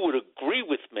think you would agree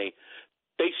with me,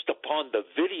 based upon the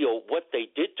video, what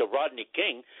they did to Rodney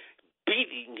King,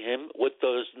 beating him with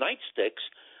those nightsticks.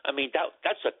 I mean,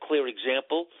 that's a clear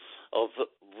example of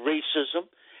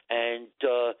racism and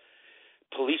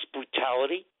police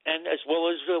brutality, and as well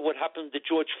as what happened to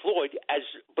George Floyd.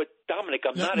 But Dominic,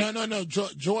 No.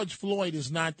 George Floyd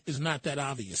is not that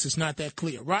obvious. It's not that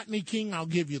clear. Rodney King, I'll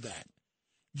give you that.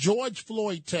 George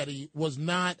Floyd, Teddy, was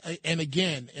not, and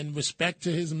again, in respect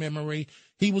to his memory,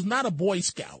 he was not a Boy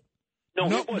Scout. No,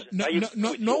 he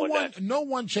wasn't. No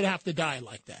one should have to die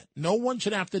like that. No one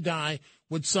should have to die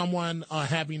with someone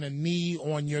having a knee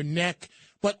on your neck.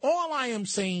 But all I am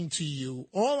saying to you,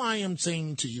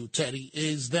 Teddy,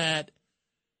 is that,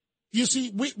 you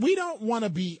see, we don't want to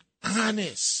be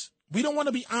honest. We don't want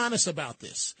to be honest about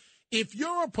this. If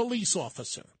you're a police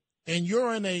officer and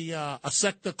you're in a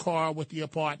sector car with your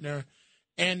partner,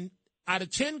 and out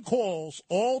of 10 calls,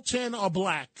 all 10 are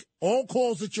black, all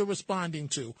calls that you're responding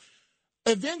to,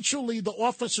 eventually the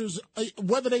officers,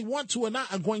 whether they want to or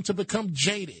not, are going to become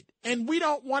jaded. And we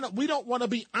don't want to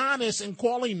be honest in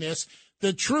calling this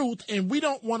the truth, and we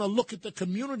don't want to look at the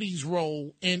community's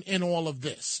role in all of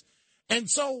this. And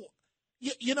so,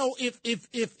 you know,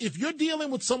 if you're dealing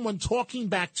with someone talking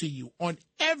back to you on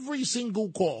every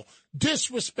single call,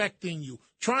 disrespecting you,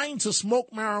 trying to smoke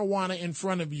marijuana in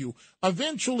front of you,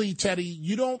 eventually, Teddy,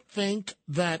 you don't think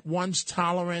that one's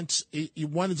tolerance,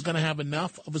 one is going to have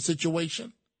enough of a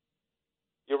situation?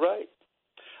 You're right.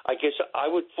 I guess I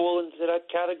would fall into that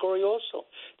category also.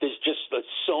 There's just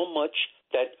so much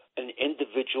that an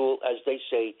individual, as they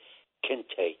say, can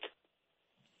take.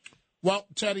 Well,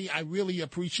 Teddy, I really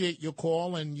appreciate your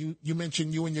call, and you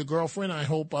mentioned you and your girlfriend. I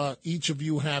hope each of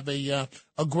you have a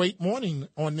great morning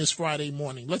on this Friday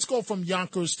morning. Let's go from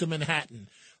Yonkers to Manhattan.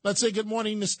 Let's say good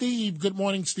morning to Steve. Good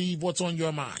morning, Steve. What's on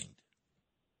your mind?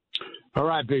 All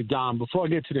right, Big Dom. Before I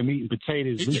get to the meat and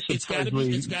potatoes, it's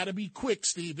got to be quick,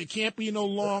 Steve. It can't be no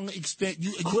long extent.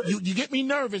 You get me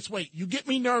nervous. Wait, you get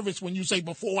me nervous when you say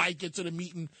before I get to the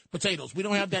meat and potatoes. We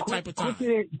don't have that type of time.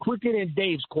 Quicker than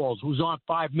Dave's calls, who's on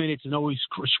 5 minutes and always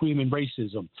screaming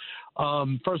racism.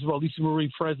 First of all, Lisa Marie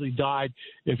Presley died.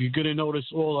 If you're going to notice,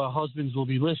 all her husbands will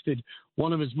be listed.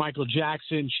 One of them is Michael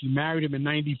Jackson. She married him in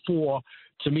 1994.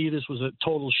 To me, this was a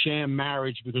total sham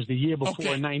marriage because the year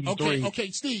before, in 1993.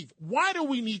 Okay, Steve, why do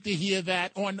we need to hear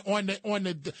that on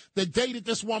the day that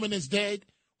this woman is dead?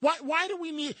 Why do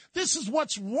we need? This is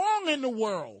what's wrong in the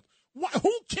world.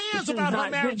 Who cares about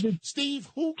her marriage, Steve?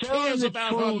 Who cares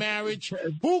about her marriage?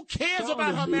 Who cares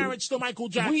about her marriage to Michael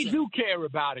Jackson? We do care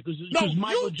about it because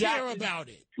Michael Jackson care about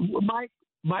it.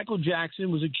 Michael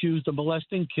Jackson was accused of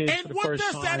molesting kids. And what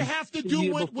does that have to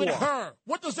do with her?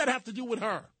 What does that have to do with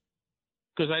her?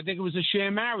 because I think it was a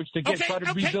sham marriage to try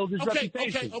to rebuild his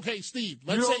reputation. Okay, Steve.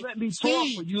 You don't let me talk,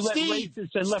 but you let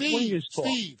racists and left-wingers talk.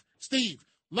 Steve,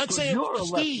 let's say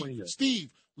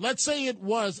let's say it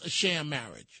was a sham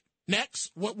marriage.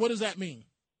 Next, what does that mean?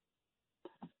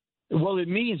 Well, it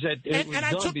means that it was and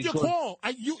I took your call.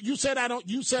 You said I don't.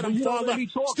 You said I'm far left.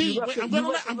 Steve, I'm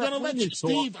going to let you.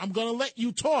 Steve, I'm going to let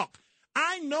you talk.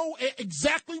 I know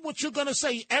exactly what you're going to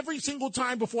say every single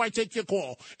time before I take your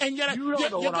call, and yet you're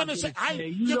going to say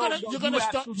you're going to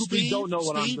start. Steve,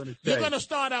 you're going to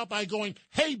start out by going,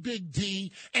 "Hey, Big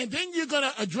D," and then you're going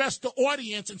to address the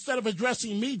audience instead of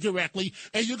addressing me directly,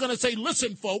 and you're going to say,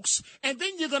 "Listen, folks," and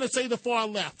then you're going to say the far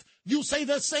left. You say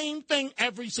the same thing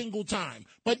every single time,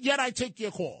 but yet I take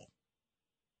your call.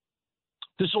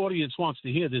 This audience wants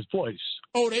to hear this voice.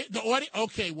 Oh, the audience?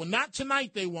 Okay, well, not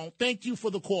tonight they won't. Thank you for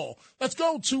the call. Let's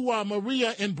go to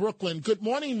Maria in Brooklyn. Good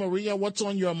morning, Maria. What's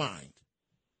on your mind?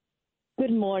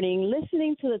 Good morning.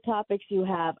 Listening to the topics you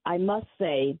have, I must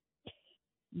say,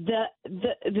 the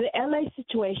LA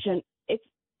situation,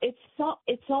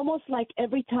 it's almost like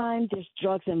every time there's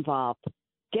drugs involved.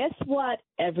 Guess what,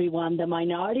 everyone? The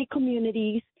minority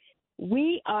communities,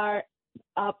 we are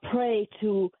prey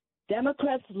to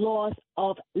Democrats' laws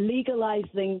of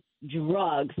legalizing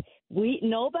drugs.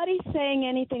 Nobody's saying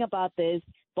anything about this,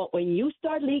 but when you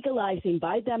start legalizing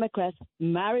by Democrats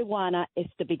marijuana,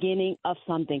 it's the beginning of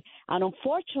something. And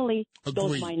unfortunately,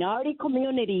 those minority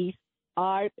communities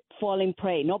are falling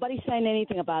prey. Nobody's saying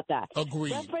anything about that.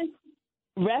 Agreed.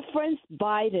 Reference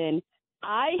Biden.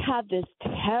 I have this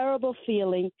terrible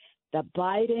feeling that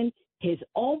Biden, his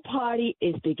own party,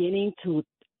 is beginning to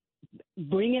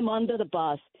bring him under the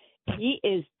bus. He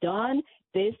is done.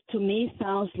 This, to me,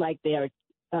 sounds like there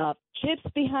are chips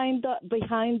behind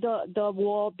the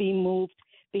wall being moved,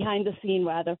 behind the scene,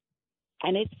 rather.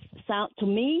 And to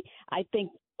me, I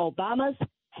think Obama's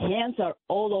hands are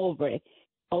all over it.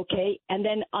 Okay, and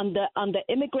then on the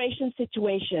immigration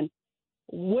situation,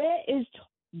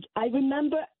 I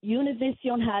remember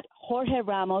Univision had Jorge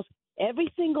Ramos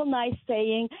every single night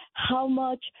saying how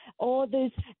much all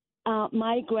these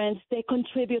migrants, they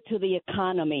contribute to the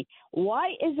economy.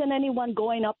 Why isn't anyone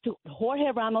going up to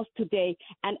Jorge Ramos today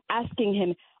and asking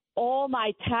him, all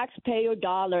my taxpayer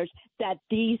dollars that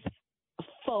these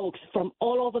folks from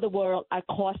all over the world are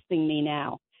costing me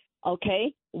now?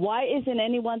 Okay? Why isn't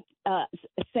anyone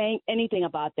saying anything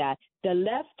about that? The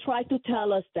left tried to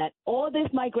tell us that all this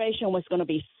migration was going to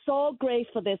be so great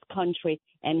for this country,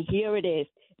 and here it is.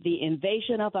 The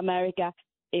invasion of America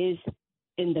is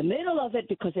in the middle of it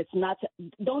because it's not.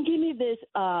 Don't give me this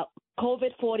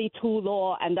COVID-42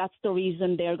 law, and that's the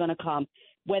reason they're going to come.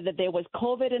 Whether there was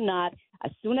COVID or not,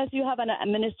 as soon as you have an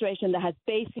administration that has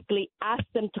basically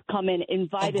asked them to come in,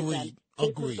 invited them, this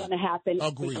is going to happen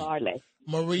regardless.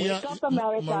 Maria, Wake up,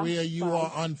 America. Maria, you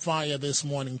are on fire this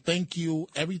morning. Thank you.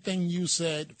 Everything you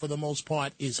said, for the most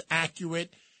part, is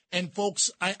accurate. And, folks,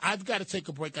 I've got to take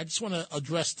a break. I just want to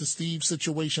address the Steve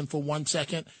situation for 1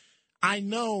 second. I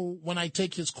know when I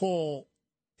take his call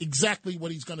exactly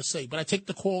what he's going to say, but I take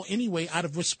the call anyway out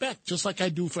of respect, just like I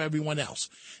do for everyone else.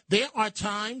 There are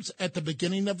times at the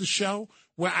beginning of the show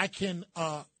where I can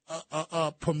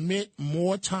permit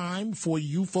more time for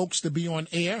you folks to be on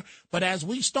air. But as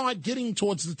we start getting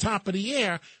towards the top of the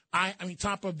air,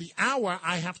 top of the hour,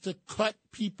 I have to cut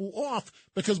people off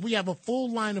because we have a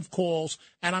full line of calls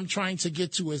and I'm trying to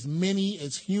get to as many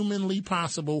as humanly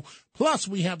possible. Plus,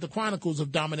 we have the Chronicles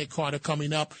of Dominic Carter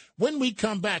coming up. When we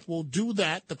come back, we'll do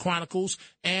that, the Chronicles,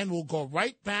 and we'll go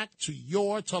right back to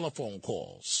your telephone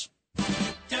calls.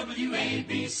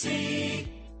 WABC.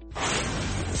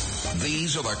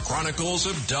 These are the Chronicles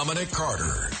of Dominic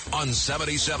Carter on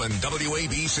 77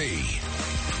 WABC.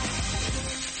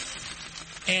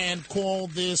 And call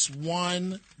this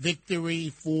one victory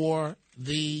for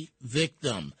the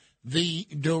victim. The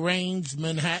deranged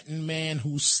Manhattan man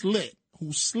who slit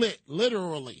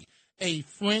literally a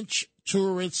French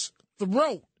tourist's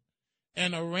throat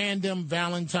in a random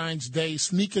Valentine's Day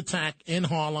sneak attack in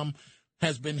Harlem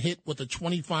has been hit with a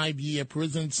 25-year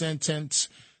prison sentence.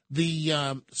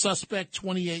 The suspect,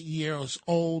 28 years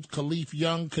old, Khalif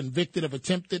Young, convicted of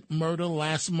attempted murder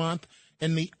last month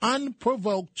in the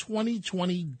unprovoked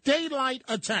 2020 daylight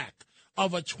attack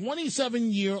of a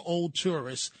 27-year-old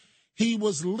tourist. He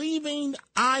was leaving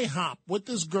IHOP with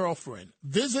his girlfriend,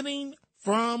 visiting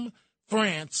from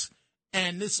France,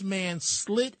 and this man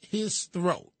slit his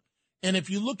throat. And if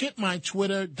you look at my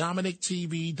Twitter, Dominic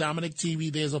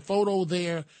TV, there's a photo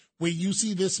there where you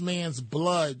see this man's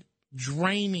blood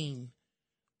draining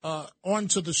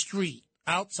onto the street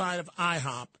outside of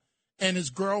IHOP, and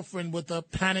his girlfriend with a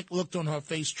panic look on her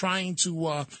face trying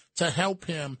to help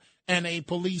him. and a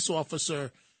police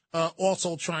officer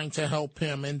also trying to help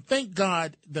him. And thank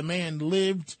God the man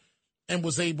lived and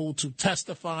was able to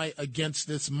testify against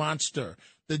this monster.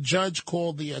 The judge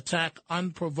called the attack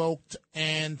unprovoked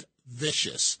and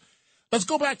vicious. Let's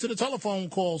go back to the telephone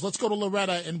calls. Let's go to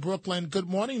Loretta in Brooklyn. Good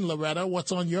morning, Loretta.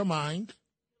 What's on your mind?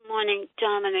 Good morning,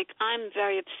 Dominic. I'm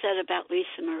very upset about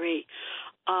Lisa Marie.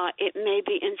 It may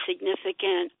be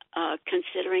insignificant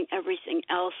considering everything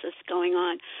else that's going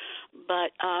on,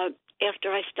 but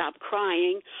after I stopped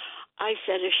crying, I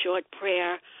said a short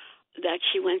prayer that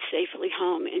she went safely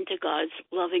home into God's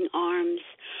loving arms.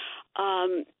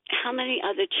 How many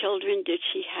other children did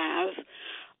she have,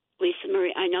 Lisa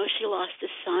Marie? I know she lost a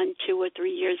son 2 or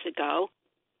 3 years ago.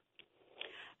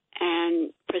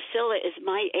 And Priscilla is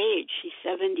my age. She's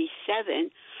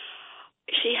 77.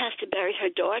 She has to bury her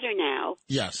daughter now.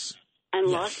 Yes. And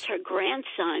lost her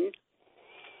grandson.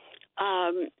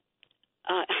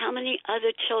 How many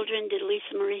other children did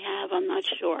Lisa Marie have? I'm not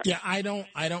sure. Yeah, I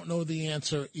don't know the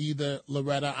answer either,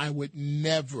 Loretta. I would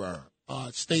never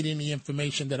state any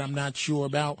information that I'm not sure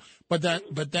about. But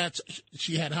that's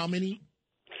she had how many?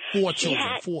 4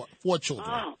 children. Four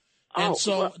children.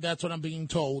 That's what I'm being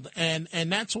told. And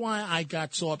that's why I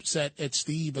got so upset at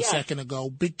Steve a second ago,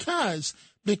 because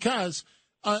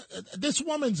this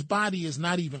woman's body is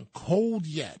not even cold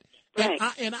yet. Right.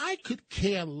 And I could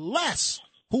care less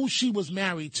who she was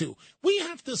married to. We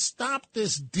have to stop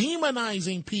this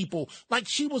demonizing people like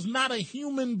she was not a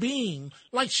human being,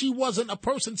 like she wasn't a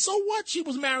person. So what? She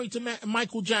was married to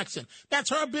Michael Jackson. That's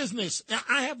her business.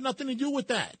 I have nothing to do with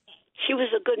that. She was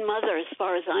a good mother as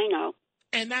far as I know.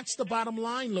 And that's the bottom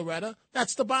line, Loretta.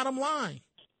 That's the bottom line.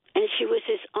 And she was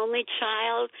his only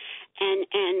child, and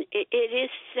it is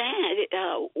sad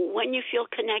when you feel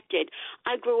connected.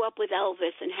 I grew up with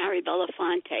Elvis and Harry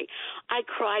Belafonte. I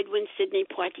cried when Sidney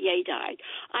Poitier died.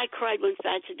 I cried when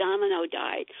Fats Domino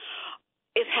died.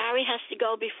 If Harry has to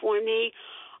go before me,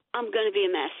 I'm going to be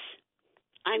a mess.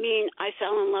 I mean, I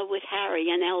fell in love with Harry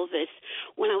and Elvis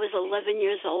when I was 11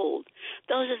 years old.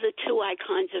 Those are the two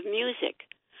icons of music.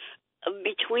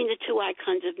 Between the two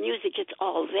icons of music, it's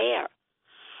all there.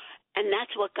 And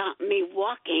that's what got me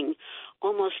walking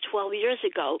almost 12 years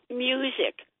ago.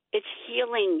 Music, it's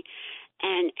healing,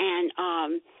 and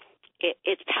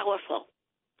it's powerful.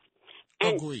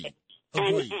 Agreed.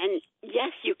 And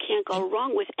yes, you can't go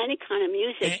wrong with any kind of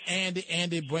music.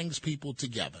 And it brings people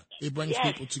together. It brings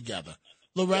people together.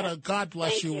 Loretta, God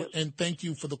bless you, and thank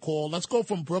you for the call. Let's go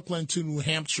from Brooklyn to New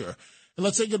Hampshire. And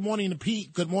let's say good morning to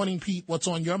Pete. Good morning, Pete. What's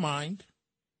on your mind?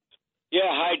 Yeah,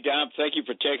 hi, Dom. Thank you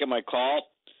for taking my call.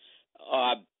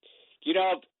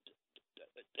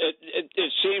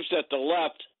 It seems that the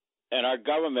left and our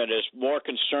government is more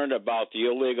concerned about the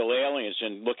illegal aliens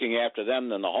and looking after them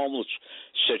than the homeless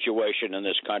situation in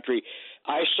this country.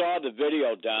 I saw the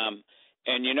video, Dom,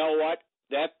 and you know what?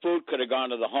 That food could have gone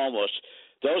to the homeless.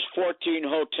 Those 14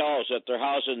 hotels that they're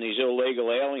housing these illegal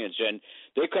aliens in,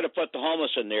 they could have put the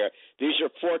homeless in there. These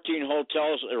are 14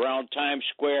 hotels around Times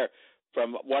Square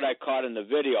from what I caught in the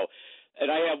video. And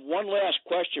I have one last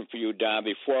question for you, Dom,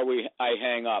 before I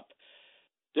hang up.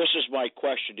 This is my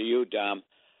question to you, Dom.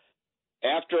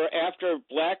 After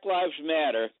Black Lives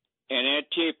Matter and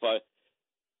Antifa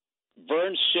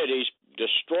burned cities,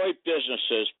 destroyed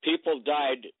businesses, people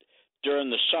died during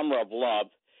the Summer of Love,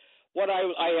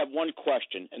 I have one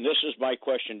question, and this is my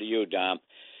question to you, Dom.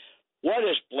 What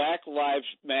has Black Lives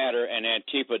Matter and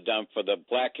Antifa done for the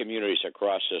black communities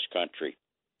across this country?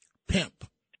 Pimp.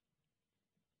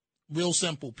 Real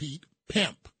simple, Pete.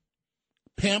 Pimp.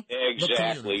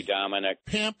 Exactly, Dominic.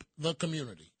 Pimp the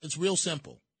community. It's real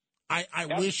simple. I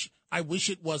wish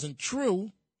it wasn't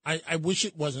true. I wish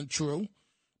it wasn't true,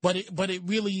 but it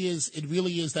really is. It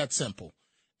really is that simple.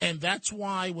 And that's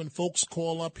why when folks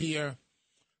call up here,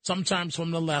 sometimes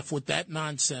from the left with that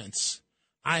nonsense,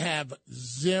 I have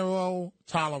zero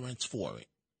tolerance for it.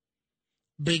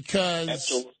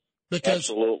 Because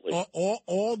Absolutely.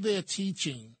 all they're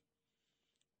teaching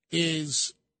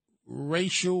is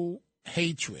racial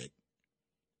hatred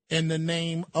in the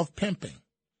name of pimping.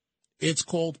 It's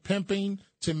called pimping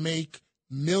to make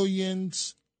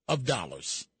millions of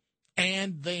dollars.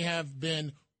 And they have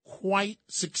been quite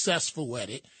successful at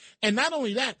it. And not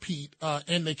only that, Pete,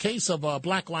 in the case of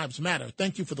Black Lives Matter,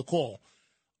 thank you for the call,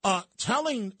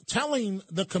 telling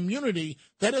the community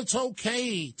that it's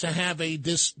okay to have a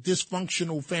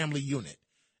dysfunctional family unit.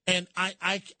 And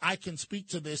I can speak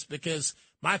to this because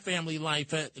my family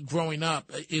life growing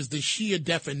up is the sheer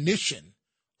definition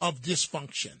of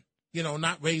dysfunction. You know,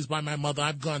 not raised by my mother.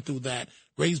 I've gone through that.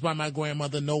 Raised by my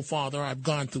grandmother, no father. I've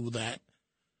gone through that.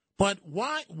 But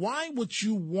why would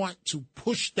you want to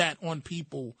push that on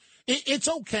people? It's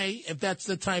okay if that's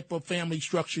the type of family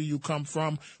structure you come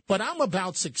from, but I'm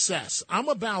about success. I'm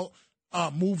about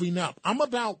moving up. I'm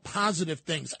about positive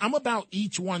things. I'm about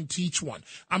each one teach one.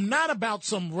 I'm not about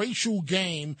some racial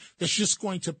game that's just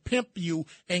going to pimp you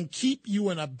and keep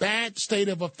you in a bad state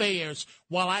of affairs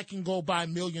while I can go buy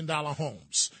 $1 million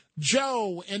homes.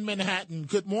 Joe in Manhattan,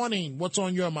 good morning. What's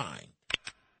on your mind?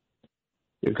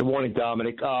 Yeah, good morning,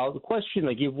 Dominic. The question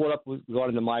like you brought up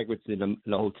regarding the migrants in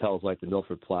the hotels like the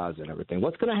Milford Plaza and everything.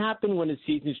 What's going to happen when the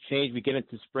seasons change? We get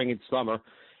into spring and summer,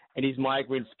 and these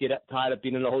migrants get tired of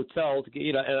being in the hotel to get,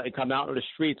 and come out on the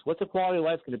streets. What's the quality of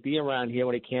life going to be around here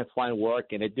when they can't find work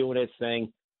and they're doing this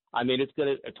thing? I mean, it's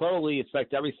going to totally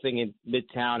affect everything in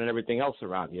Midtown and everything else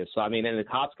around here. So, I mean, and the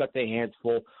cops got their hands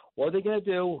full. What are they going to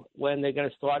do when they're going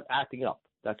to start acting up?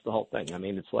 That's the whole thing. I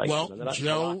mean, it's like, well,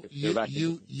 Joe,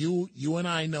 you and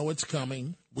I know it's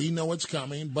coming. We know it's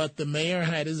coming. But the mayor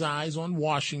had his eyes on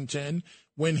Washington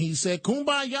when he said,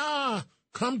 "Kumbaya,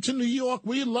 come to New York.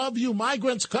 We love you.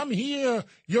 Migrants, come here.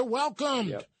 You're welcomed."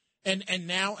 Yep. And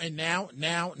now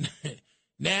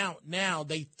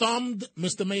they thumbed,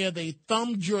 Mr. Mayor. They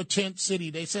thumbed your tent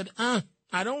city. They said, I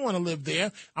don't want to live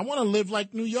there. I want to live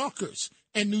like New Yorkers.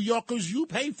 And New Yorkers, you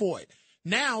pay for it.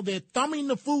 Now they're thumbing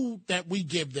the food that we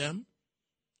give them.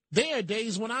 There are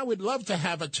days when I would love to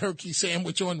have a turkey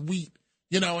sandwich on wheat,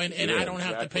 and I don't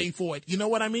have to pay for it. You know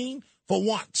what I mean? For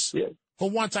once. Yeah. For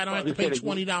once, I don't have to pay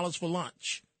 $20 for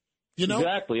lunch.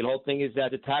 Exactly. And the whole thing is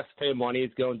that the taxpayer money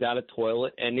is going down the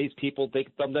toilet, and these people, they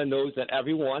thumb their nose at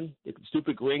everyone,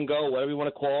 stupid gringo, whatever you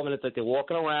want to call them, and it's like they're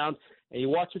walking around, and you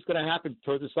watch what's going to happen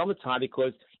towards the summertime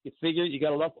because you figure you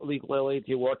got enough illegal aliens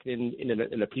here working in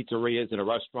the pizzerias and the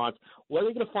restaurants. Where are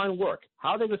they going to find work?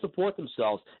 How are they going to support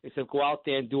themselves except go out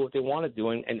there and do what they want to do?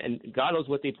 And God knows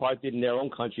what they probably did in their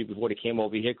own country before they came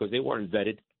over here because they weren't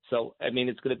vetted. So, I mean,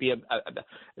 it's going to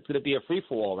be a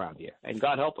free-for-all around here. And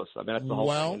God help us. I mean, that's the whole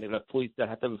thing. And they're going to police that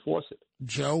have to enforce it.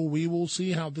 Joe, we will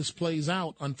see how this plays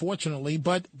out, unfortunately.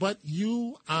 But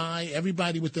you, I,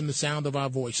 everybody within the sound of our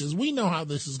voices, we know how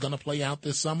this is going to play out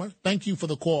this summer. Thank you for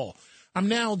the call. I'm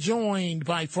now joined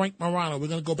by Frank Morano. We're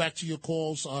going to go back to your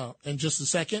calls in just a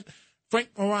second. Frank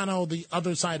Morano, the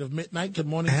other side of midnight. Good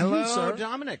morning to you, sir. Hello,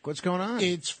 Dominic. What's going on?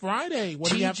 It's Friday.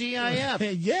 What do you have?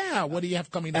 TGIF. Yeah. What do you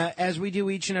have coming up? As we do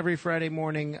each and every Friday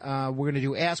morning, we're going to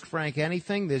do Ask Frank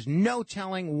Anything. There's no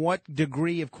telling what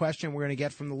degree of question we're going to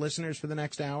get from the listeners for the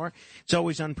next hour. It's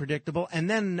always unpredictable. And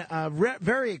then,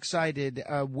 very excited,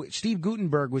 Steve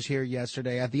Guttenberg was here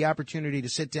yesterday. I had the opportunity to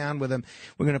sit down with him.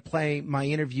 We're going to play my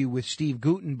interview with Steve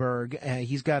Guttenberg.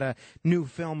 He's got a new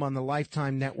film on the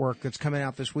Lifetime Network that's coming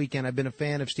out this weekend. I've been a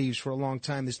fan of Steve's for a long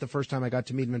time. This is the first time I got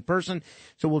to meet him in person.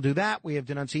 So we'll do that. We have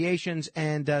denunciations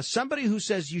and somebody who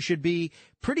says you should be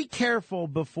pretty careful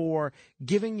before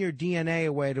giving your DNA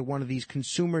away to one of these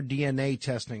consumer DNA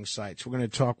testing sites. We're going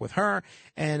to talk with her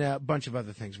and a bunch of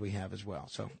other things we have as well.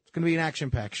 So it's going to be an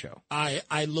action-packed show.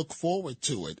 I look forward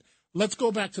to it. Let's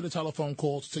go back to the telephone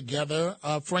calls together.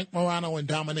 Frank Morano and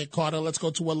Dominic Carter. Let's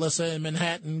go to Alyssa in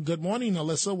Manhattan. Good morning,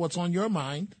 Alyssa. What's on your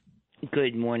mind?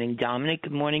 Good morning, Dominic.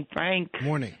 Good morning, Frank.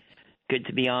 Morning. Good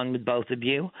to be on with both of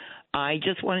you. I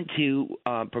just wanted to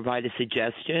provide a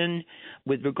suggestion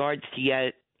with regards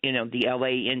to the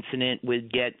L.A. incident with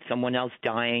yet someone else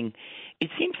dying. It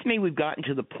seems to me we've gotten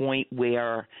to the point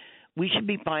where we should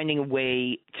be finding a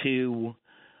way to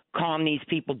calm these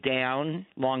people down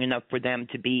long enough for them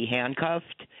to be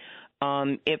handcuffed.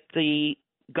 If the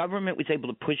government was able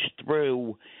to push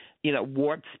through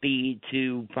warp speed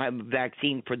to have a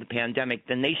vaccine for the pandemic,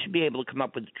 then they should be able to come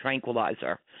up with a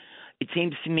tranquilizer. It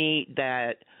seems to me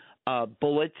that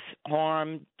bullets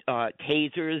harm,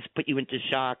 tasers put you into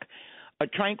shock. A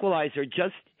tranquilizer,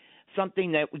 just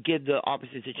something that would give the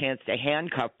officers a chance to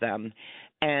handcuff them.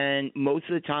 And most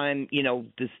of the time,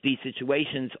 these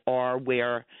situations are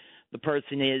where the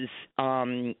person is,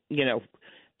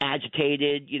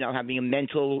 agitated, having a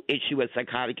mental issue, a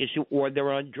psychotic issue, or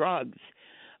they're on drugs.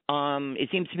 It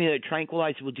seems to me that a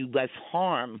tranquilizer will do less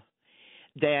harm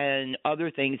than other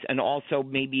things, and also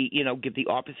maybe, give the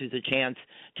officers a chance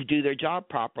to do their job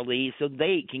properly so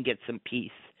they can get some peace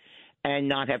and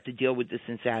not have to deal with this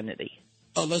insanity.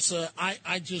 Alyssa,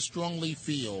 I just strongly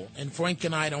feel, and Frank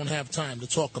and I don't have time to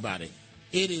talk about it,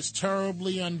 it is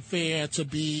terribly unfair to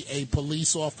be a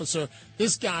police officer.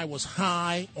 This guy was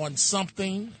high on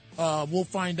something. We'll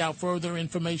find out further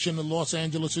information in the Los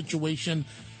Angeles situation.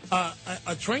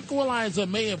 A tranquilizer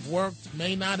may have worked,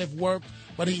 may not have worked,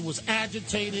 but he was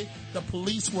agitated. The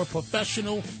police were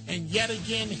professional, and yet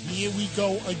again, here we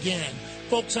go again.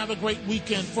 Folks, have a great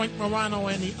weekend. Frank Morano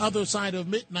and the Other Side of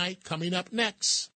Midnight coming up next.